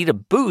I need a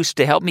boost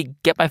to help me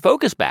get my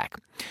focus back.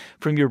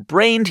 From your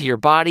brain to your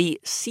body,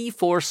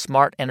 C4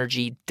 Smart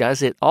Energy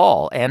does it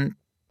all and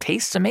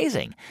tastes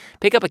amazing.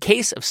 Pick up a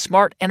case of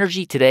Smart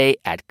Energy today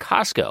at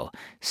Costco.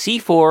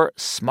 C4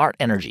 Smart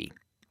Energy.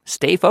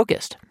 Stay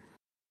focused.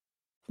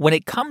 When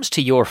it comes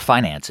to your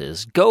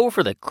finances, go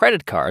for the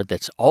credit card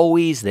that's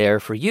always there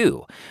for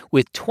you.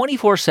 With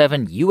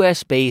 24/7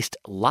 U.S.-based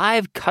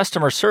live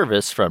customer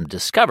service from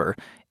Discover,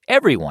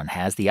 everyone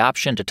has the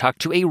option to talk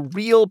to a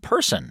real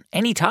person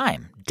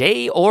anytime,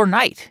 day or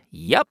night.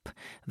 Yup.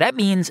 That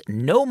means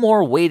no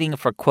more waiting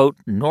for, quote,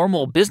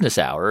 normal business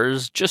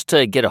hours just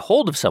to get a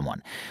hold of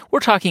someone. We're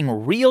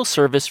talking real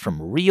service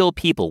from real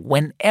people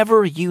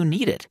whenever you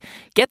need it.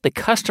 Get the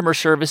customer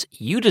service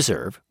you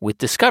deserve with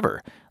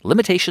Discover.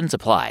 Limitations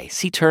apply.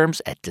 See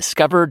terms at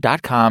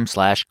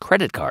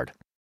discover.com/creditcard.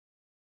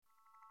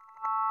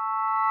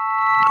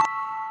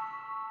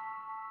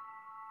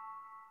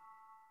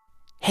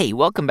 Hey,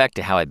 welcome back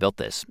to How I Built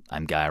This.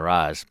 I'm Guy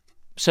Raz.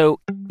 So,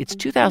 it's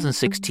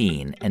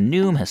 2016, and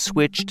Noom has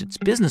switched its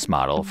business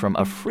model from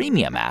a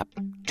freemium app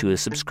to a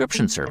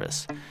subscription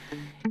service.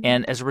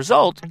 And as a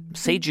result,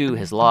 Seju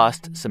has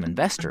lost some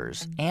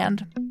investors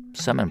and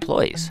some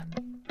employees.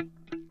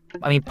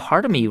 I mean,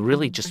 part of me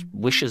really just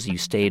wishes you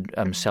stayed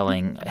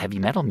selling heavy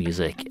metal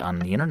music on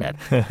the internet.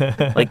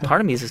 Like,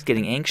 part of me is just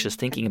getting anxious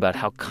thinking about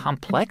how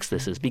complex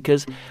this is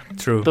because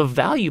the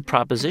value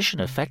proposition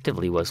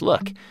effectively was,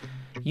 look,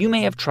 you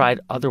may have tried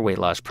other weight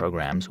loss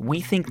programs.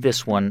 We think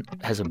this one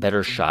has a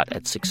better shot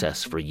at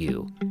success for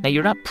you. Now,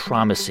 you're not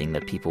promising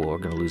that people are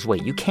going to lose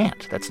weight. You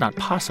can't. That's not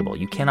possible.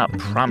 You cannot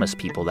promise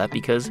people that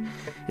because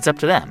it's up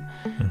to them.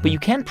 But you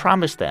can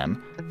promise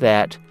them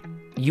that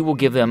you will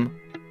give them,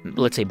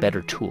 let's say,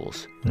 better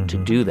tools to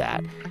do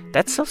that.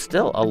 That's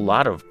still a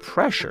lot of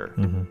pressure.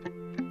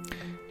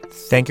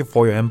 Thank you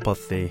for your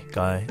empathy,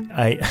 Guy.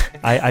 I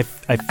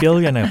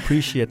feel you and I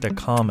appreciate that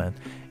comment.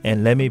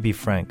 And let me be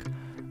frank.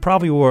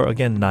 Probably were,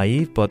 again,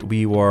 naive, but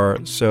we were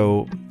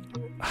so,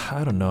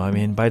 I don't know. I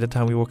mean, by the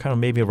time we were kind of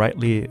maybe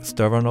rightly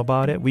stubborn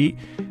about it, we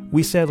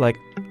said, like,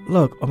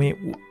 look, I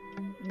mean,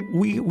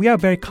 we are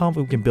very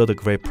confident we can build a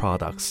great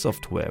product,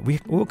 software. We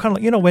were kind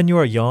of, when you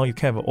are young, you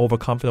kind of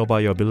overconfident about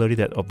your ability,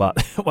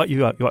 about what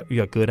you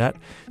are good at.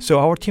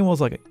 So our team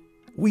was like,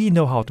 we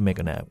know how to make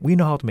an app. We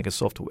know how to make a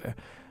software.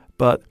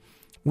 But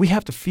we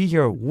have to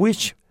figure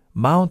which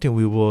mountain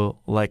we will,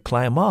 like,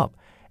 climb up.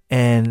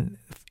 And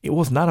it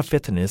was not a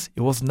fitness.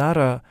 It was not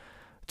a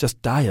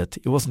just diet.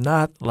 It was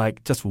not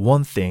like just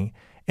one thing.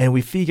 And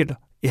we figured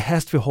it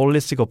has to be a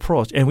holistic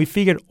approach. And we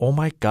figured, oh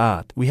my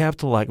God, we have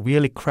to like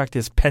really crack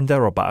this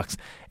Pandora box.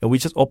 And we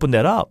just opened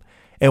that up.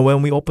 And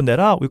when we opened that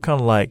up, we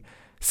kind of like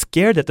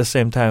scared at the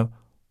same time.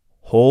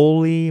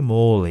 Holy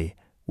moly.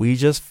 We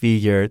just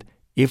figured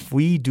if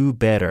we do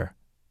better,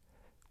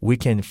 we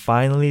can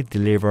finally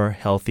deliver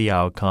healthy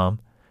outcome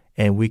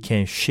and we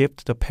can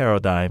shift the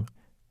paradigm.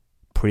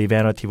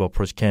 Preventative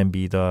approach can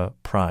be the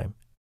prime.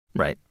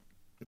 Right.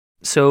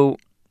 So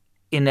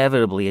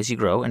inevitably, as you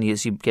grow and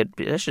as you get,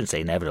 I shouldn't say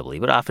inevitably,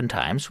 but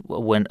oftentimes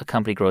when a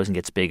company grows and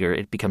gets bigger,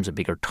 it becomes a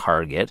bigger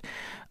target.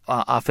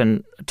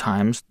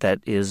 Oftentimes that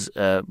is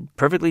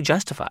perfectly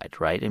justified,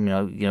 right? I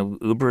mean,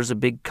 Uber is a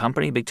big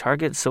company, big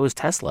target. So is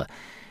Tesla.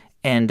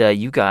 And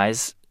you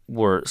guys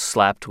were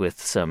slapped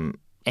with some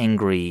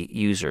angry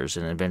users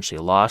and eventually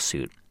a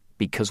lawsuit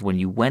because when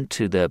you went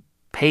to the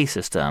pay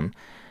system,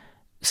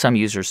 some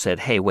users said,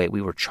 hey, wait,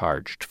 we were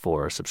charged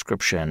for a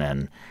subscription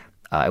and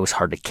it was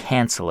hard to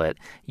cancel it.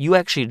 You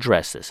actually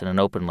addressed this in an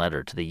open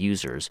letter to the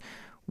users.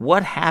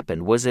 What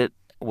happened? Was it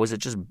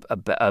just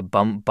a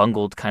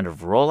bungled kind of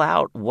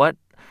rollout?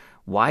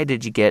 Why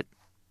did you get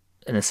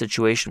in a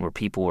situation where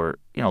people were,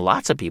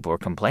 lots of people were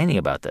complaining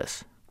about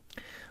this?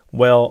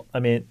 Well,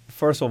 I mean,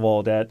 first of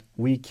all, that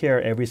we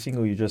care every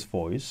single user's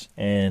voice,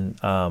 and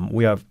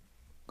we are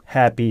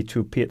happy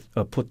to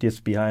put this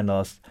behind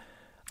us.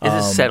 Is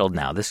this settled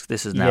now? This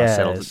is now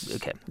settled.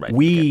 Okay, right.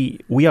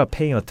 We are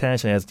paying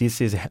attention as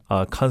this is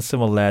a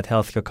consumer-led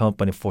healthcare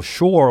company. For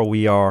sure,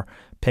 we are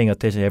paying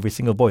attention to every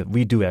single voice.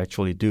 We do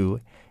actually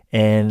do.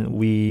 And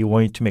we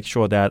want to make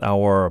sure that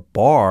our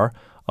bar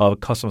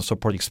of customer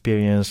support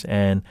experience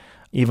and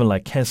even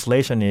like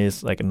cancellation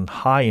is like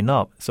high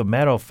enough. So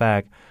matter of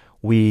fact,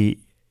 we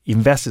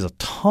invested a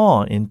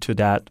ton into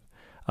that,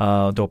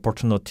 the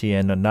opportunity,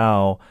 and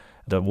now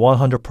the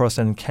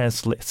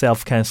 100%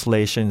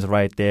 self-cancellation is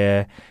right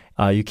there.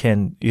 You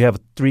have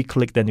 3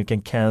 clicks, then you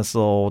can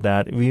cancel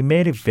that. We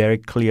made it very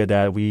clear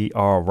that we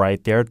are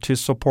right there to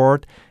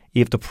support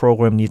if the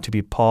program needs to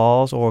be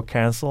paused or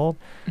canceled,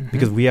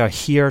 because we are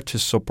here to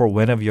support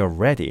whenever you're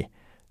ready.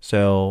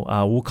 So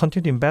we'll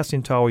continue to invest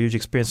into our user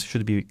experience. It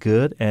should be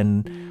good,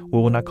 and we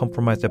will not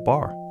compromise the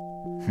bar.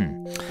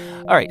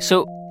 All right,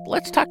 so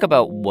let's talk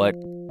about what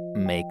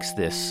makes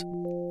this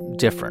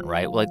different,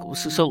 right? Like,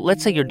 so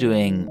let's say you're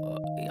doing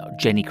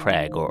Jenny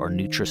Craig or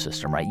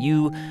Nutrisystem, right?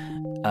 You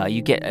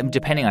get,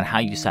 depending on how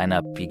you sign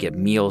up, you get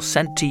meals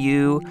sent to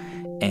you,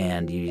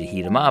 and you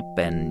heat them up,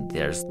 and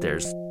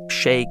there's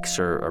shakes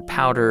or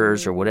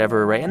powders or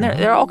whatever, right? And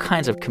there are all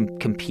kinds of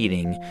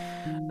competing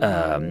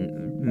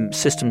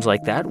systems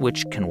like that,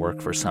 which can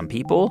work for some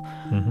people.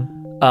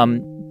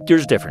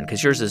 Yours is different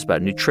because yours is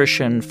about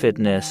nutrition,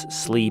 fitness,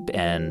 sleep,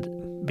 and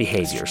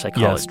behavior,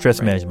 psychology. Yeah,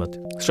 stress management.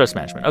 Stress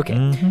management.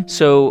 Okay.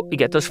 So you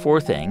get those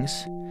 4 things,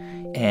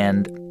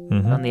 and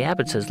on the app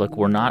it says, look,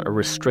 we're not a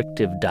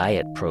restrictive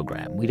diet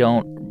program. We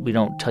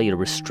don't tell you to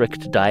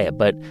restrict diet,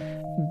 but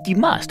you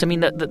must. I mean,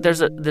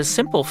 there's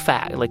simple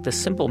fact, like the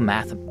simple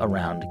math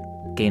around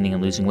gaining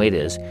and losing weight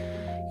is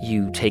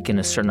you take in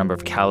a certain number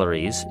of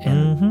calories,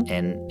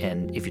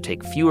 and if you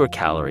take fewer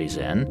calories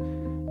in,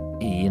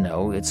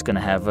 it's going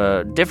to have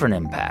a different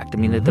impact. I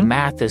mean, the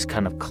math is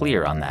kind of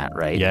clear on that,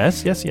 right?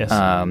 Yes.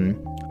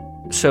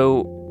 So,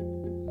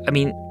 I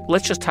mean,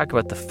 let's just talk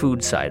about the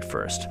food side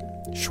first.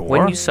 Sure.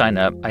 When you sign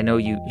up, I know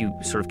you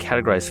sort of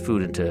categorize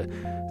food into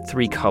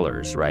 3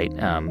 colors, right?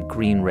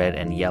 Green, red,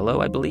 and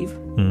yellow, I believe.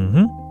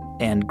 Mm-hmm.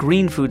 And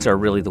green foods are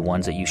really the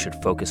ones that you should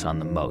focus on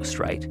the most,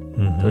 right?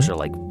 Mm-hmm. Those are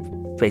like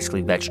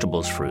basically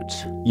vegetables,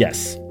 fruits.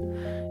 Yes.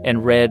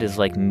 And red is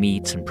like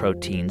meats and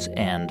proteins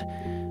and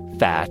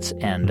fats,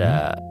 and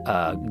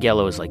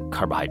yellow is like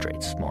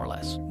carbohydrates, more or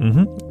less.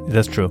 Mm-hmm.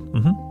 That's true.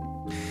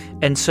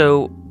 Mm-hmm. And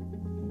so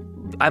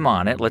I'm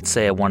on it. Let's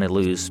say I want to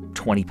lose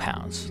 20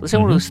 pounds. Let's say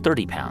I want to lose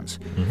 30 pounds.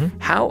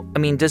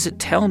 Mm-hmm. Does it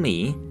tell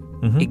me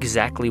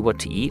exactly what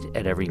to eat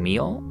at every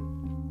meal?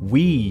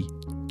 We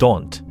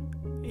don't.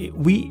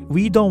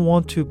 We don't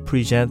want to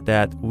present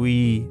that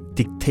we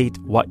dictate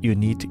what you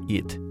need to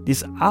eat.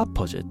 This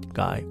opposite,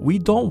 guy. We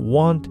don't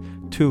want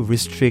to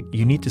restrict,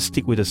 you need to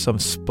stick with some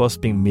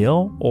specific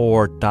meal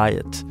or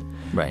diet.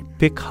 Right.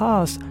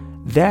 Because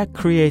that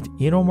creates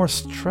more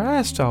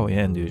stress to our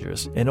end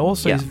users. And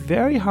also it's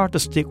very hard to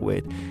stick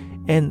with.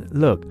 And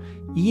look,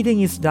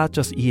 eating is not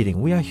just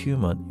eating. We are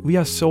human. We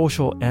are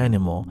social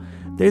animal.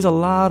 There's a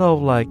lot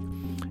of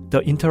the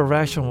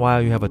interaction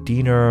while you have a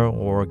dinner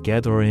or a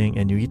gathering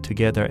and you eat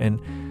together. And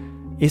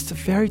it's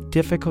very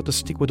difficult to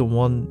stick with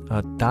one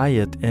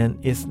diet, and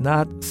it's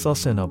not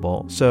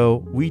sustainable.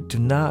 So we do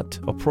not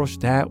approach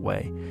that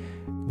way.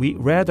 We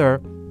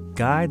rather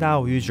guide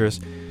our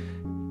users,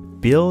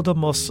 build the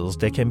muscles.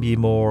 They can be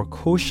more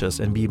cautious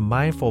and be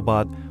mindful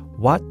about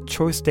what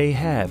choice they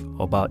have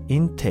about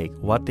intake,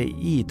 what they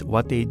eat,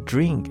 what they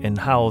drink, and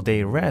how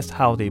they rest,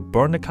 how they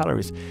burn the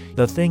calories.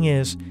 The thing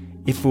is,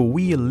 if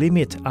we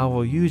limit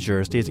our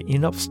users, there's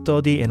enough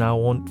study and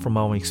from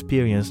our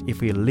experience,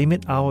 if we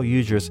limit our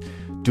users,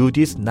 do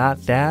this,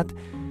 not that,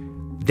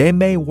 they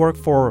may work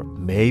for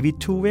maybe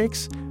 2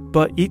 weeks,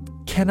 but it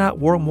cannot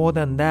work more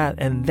than that.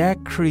 And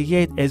that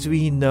creates, as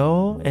we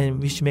know,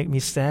 and which make me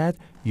sad,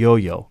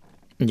 yo-yo.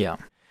 Yeah.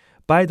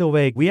 By the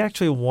way, we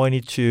actually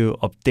wanted to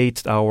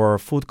update our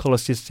food color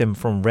system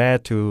from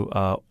red to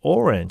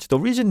orange. The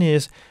reason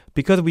is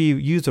because we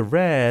use the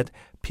red,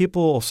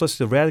 people associate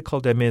the red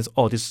color, that means,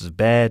 oh, this is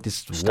bad,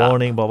 this is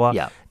warning, blah, blah.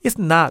 Yeah. It's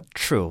not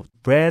true.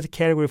 Red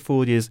category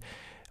food is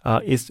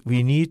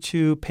we need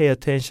to pay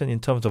attention in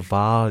terms of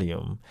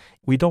volume.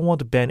 We don't want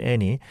to ban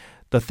any.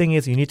 The thing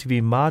is, you need to be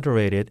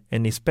moderated,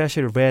 and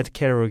especially red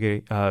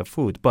category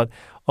food. But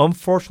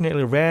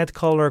unfortunately, red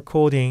color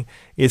coding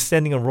is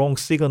sending a wrong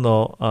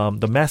signal,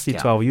 the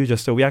message to our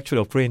users. So we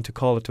actually upgrade to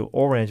color to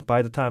orange.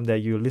 By the time that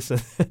you listen,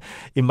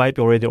 it might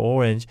be already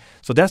orange.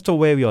 So that's the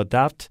way we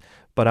adapt.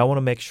 But I want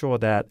to make sure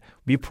that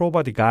we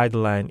provide the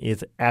guideline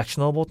is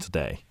actionable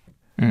today.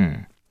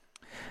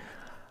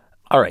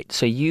 All right.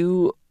 So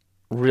you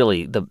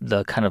really,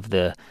 the kind of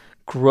the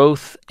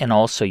growth and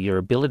also your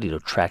ability to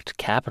attract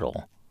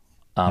capital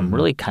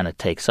really kind of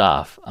takes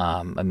off.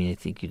 I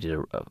think you did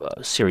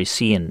a Series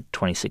C in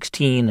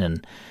 2016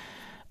 and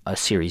a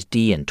Series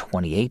D in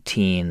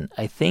 2018.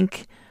 I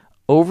think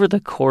over the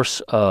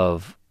course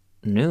of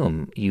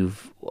Noom,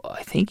 you've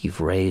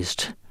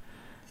raised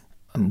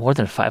more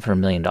than $500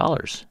 million.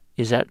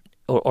 Is that,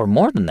 or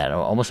more than that,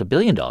 almost $1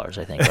 billion,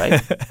 I think,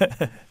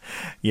 right?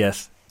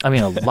 Yes. I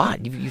mean, a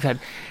lot. You've had.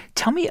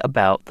 Tell me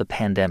about the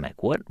pandemic.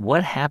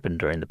 What happened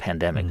during the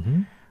pandemic?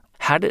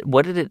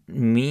 What did it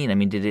mean? I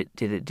mean,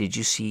 did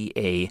you see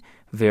a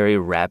very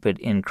rapid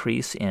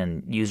increase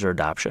in user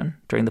adoption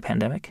during the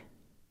pandemic?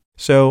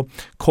 So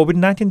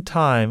COVID-19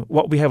 time,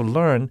 what we have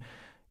learned,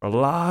 a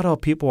lot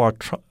of people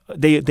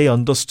they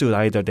understood,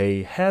 either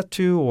they had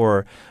to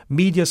or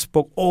media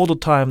spoke all the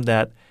time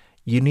that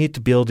you need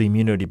to build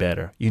immunity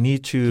better. You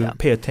need to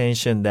pay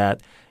attention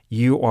that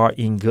you are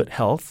in good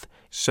health.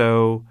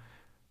 So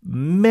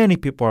many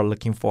people are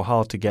looking for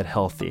how to get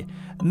healthy.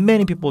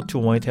 Many people too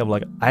want to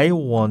have I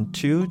want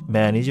to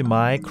manage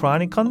my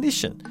chronic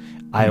condition.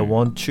 I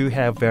want to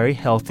have very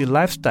healthy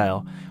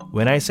lifestyle.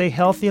 When I say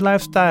healthy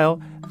lifestyle,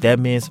 that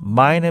means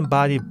mind and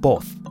body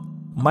both.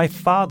 My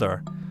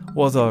father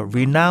was a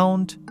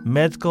renowned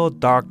medical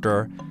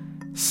doctor,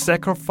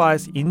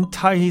 sacrificed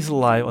entire his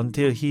life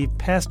until he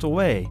passed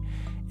away.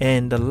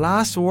 And the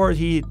last word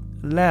he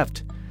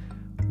left,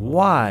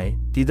 why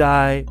did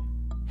I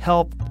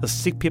help the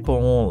sick people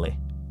only?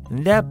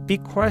 And that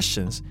big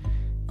questions.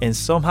 And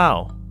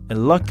somehow,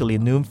 and luckily,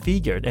 Noom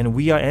figured, and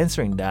we are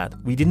answering that.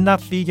 We did not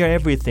figure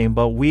everything,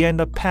 but we are in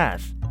the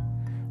path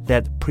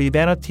that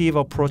preventative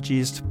approach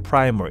is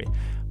primary.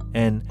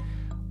 And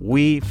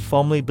we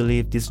firmly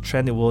believe this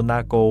trend will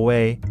not go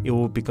away. It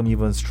will become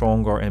even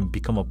stronger and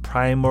become a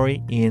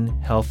primary in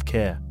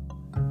healthcare.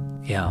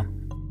 Yeah.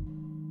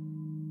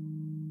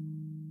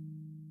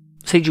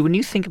 Seiju, when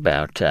you think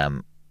about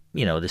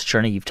this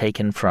journey you've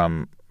taken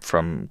from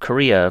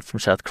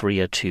South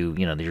Korea to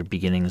your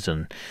beginnings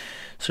and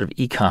sort of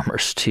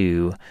e-commerce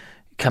to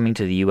coming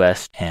to the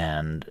U.S.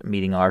 and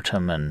meeting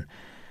Artem, and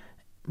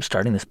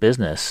starting this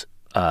business,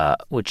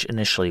 which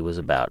initially was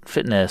about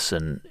fitness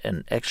and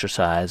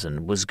exercise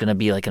and was going to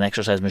be like an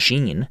exercise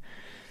machine,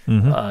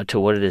 to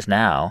what it is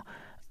now,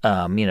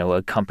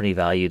 a company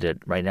valued at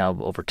right now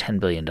over $10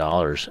 billion.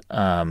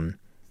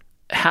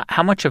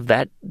 How much of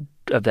that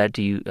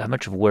how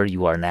much of where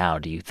you are now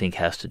do you think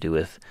has to do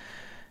with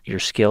your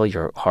skill,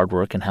 your hard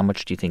work, and how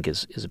much do you think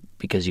is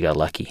because you got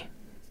lucky?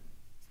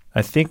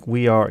 I think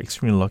we are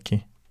extremely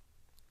lucky,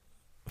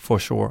 for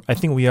sure. I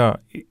think we are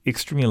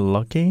extremely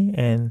lucky,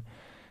 and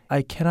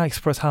I cannot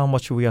express how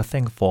much we are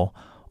thankful.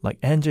 Like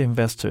angel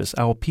investors,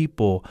 our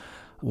people,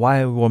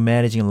 while we were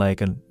managing like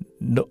a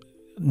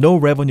no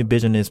revenue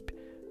business,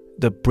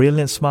 the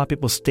brilliant, smart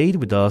people stayed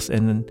with us.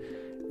 And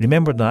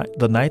remember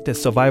the night, the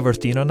survivors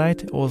dinner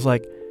night, it was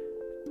like,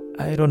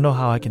 I don't know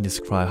how I can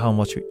describe how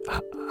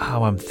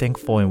I'm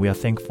thankful and we are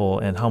thankful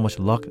and how much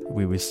luck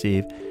we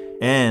receive.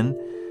 And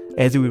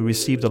as we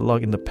received the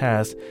luck in the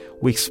past,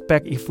 we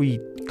expect if we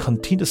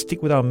continue to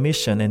stick with our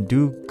mission and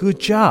do good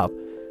job,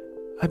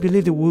 I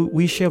believe that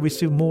we shall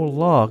receive more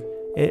luck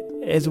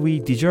as we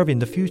deserve in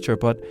the future.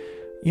 But,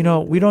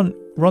 we don't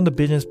run the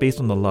business based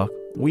on the luck.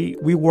 We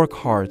work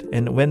hard,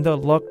 and when the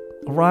luck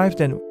arrives,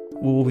 then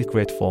we will be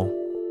grateful.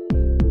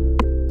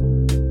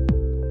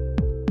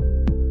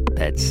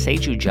 That's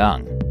Seju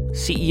Jung,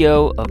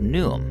 CEO of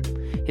Noom.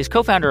 His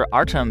co-founder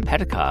Artem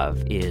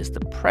Petikov is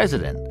the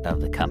president of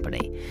the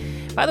company.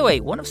 By the way,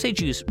 one of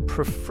Seju's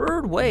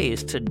preferred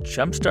ways to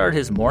jumpstart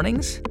his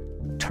mornings?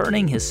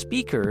 Turning his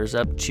speakers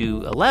up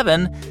to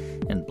 11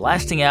 and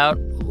blasting out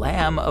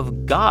Lamb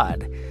of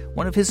God,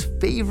 one of his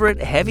favorite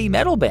heavy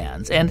metal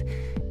bands. And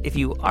if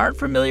you aren't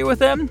familiar with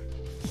them,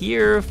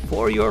 here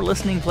for your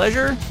listening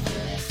pleasure.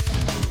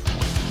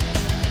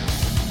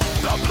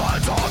 The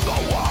blood's on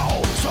the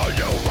wall, so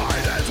you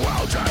might as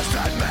well just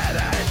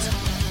admit it.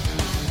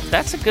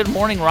 That's a good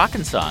morning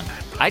rockin' song.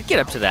 I'd get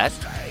up to that.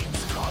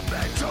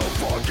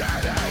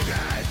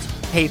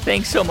 Hey,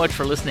 thanks so much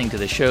for listening to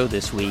the show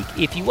this week.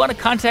 If you want to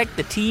contact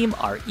the team,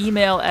 our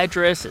email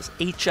address is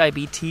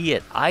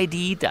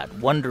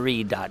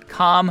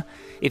hibt@id.wondery.com.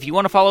 If you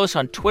want to follow us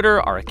on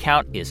Twitter, our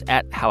account is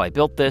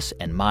 @HowIBuiltThis,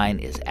 and mine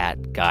is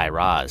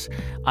 @GuyRaz.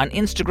 On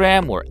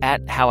Instagram, we're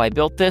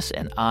 @HowIBuiltThis,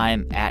 and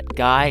I'm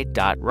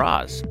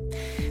 @Guy.Raz.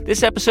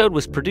 This episode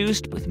was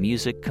produced with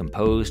music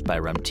composed by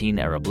Ramtin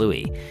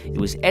Arablouei. It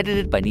was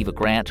edited by Neva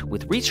Grant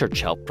with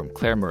research help from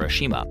Claire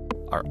Murashima.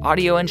 Our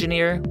audio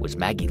engineer was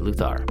Maggie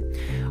Luthar.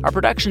 Our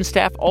production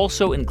staff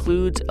also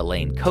includes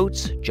Elaine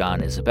Coates,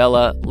 John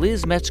Isabella,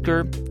 Liz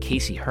Metzger,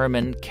 Casey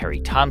Herman, Carrie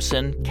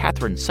Thompson,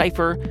 Catherine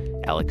Seifer,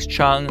 Alex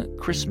Chung,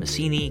 Chris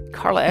Massini,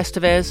 Carla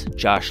Estevez,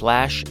 Josh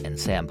Lash, and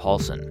Sam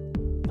Paulson.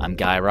 I'm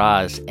Guy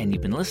Raz, and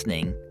you've been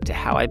listening to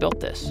How I Built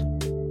This.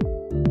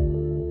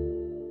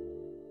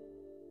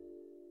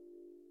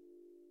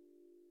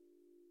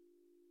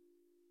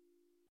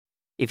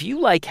 If you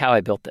like How I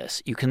Built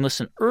This, you can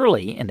listen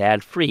early and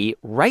ad-free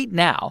right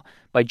now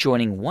by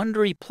joining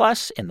Wondery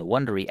Plus in the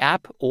Wondery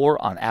app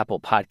or on Apple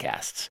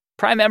Podcasts.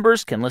 Prime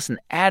members can listen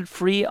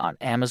ad-free on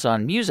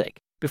Amazon Music.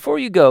 Before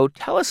you go,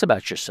 tell us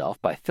about yourself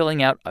by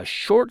filling out a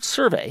short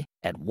survey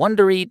at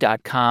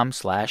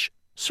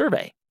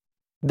Wondery.com/survey.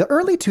 The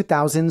early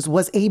 2000s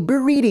was a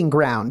breeding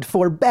ground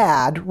for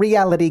bad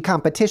reality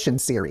competition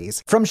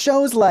series. From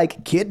shows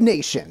like Kid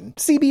Nation,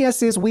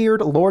 CBS's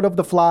weird Lord of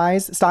the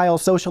Flies-style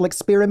social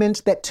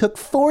experiment that took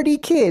 40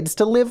 kids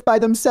to live by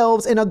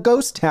themselves in a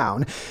ghost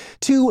town,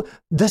 to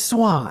The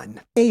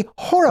Swan, a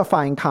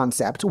horrifying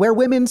concept where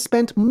women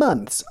spent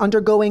months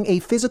undergoing a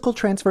physical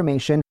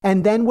transformation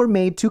and then were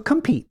made to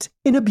compete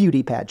in a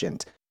beauty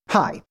pageant.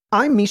 Hi,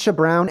 I'm Misha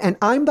Brown, and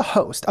I'm the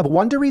host of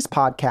Wondery's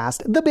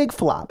podcast, The Big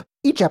Flop.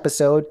 Each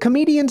episode,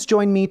 comedians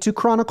join me to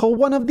chronicle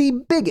one of the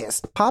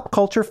biggest pop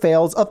culture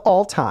fails of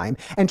all time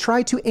and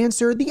try to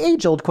answer the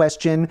age-old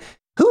question,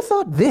 who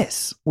thought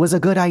this was a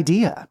good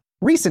idea?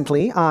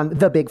 Recently, on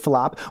The Big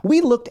Flop, we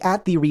looked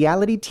at the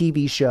reality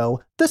TV show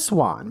The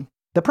Swan.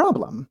 The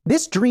problem,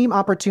 this dream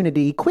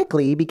opportunity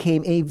quickly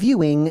became a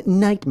viewing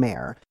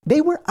nightmare. They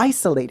were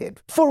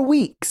isolated for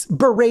weeks,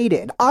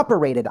 berated,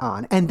 operated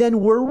on, and then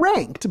were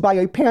ranked by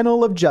a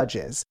panel of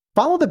judges.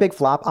 Follow The Big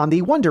Flop on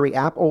the Wondery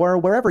app or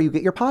wherever you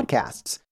get your podcasts.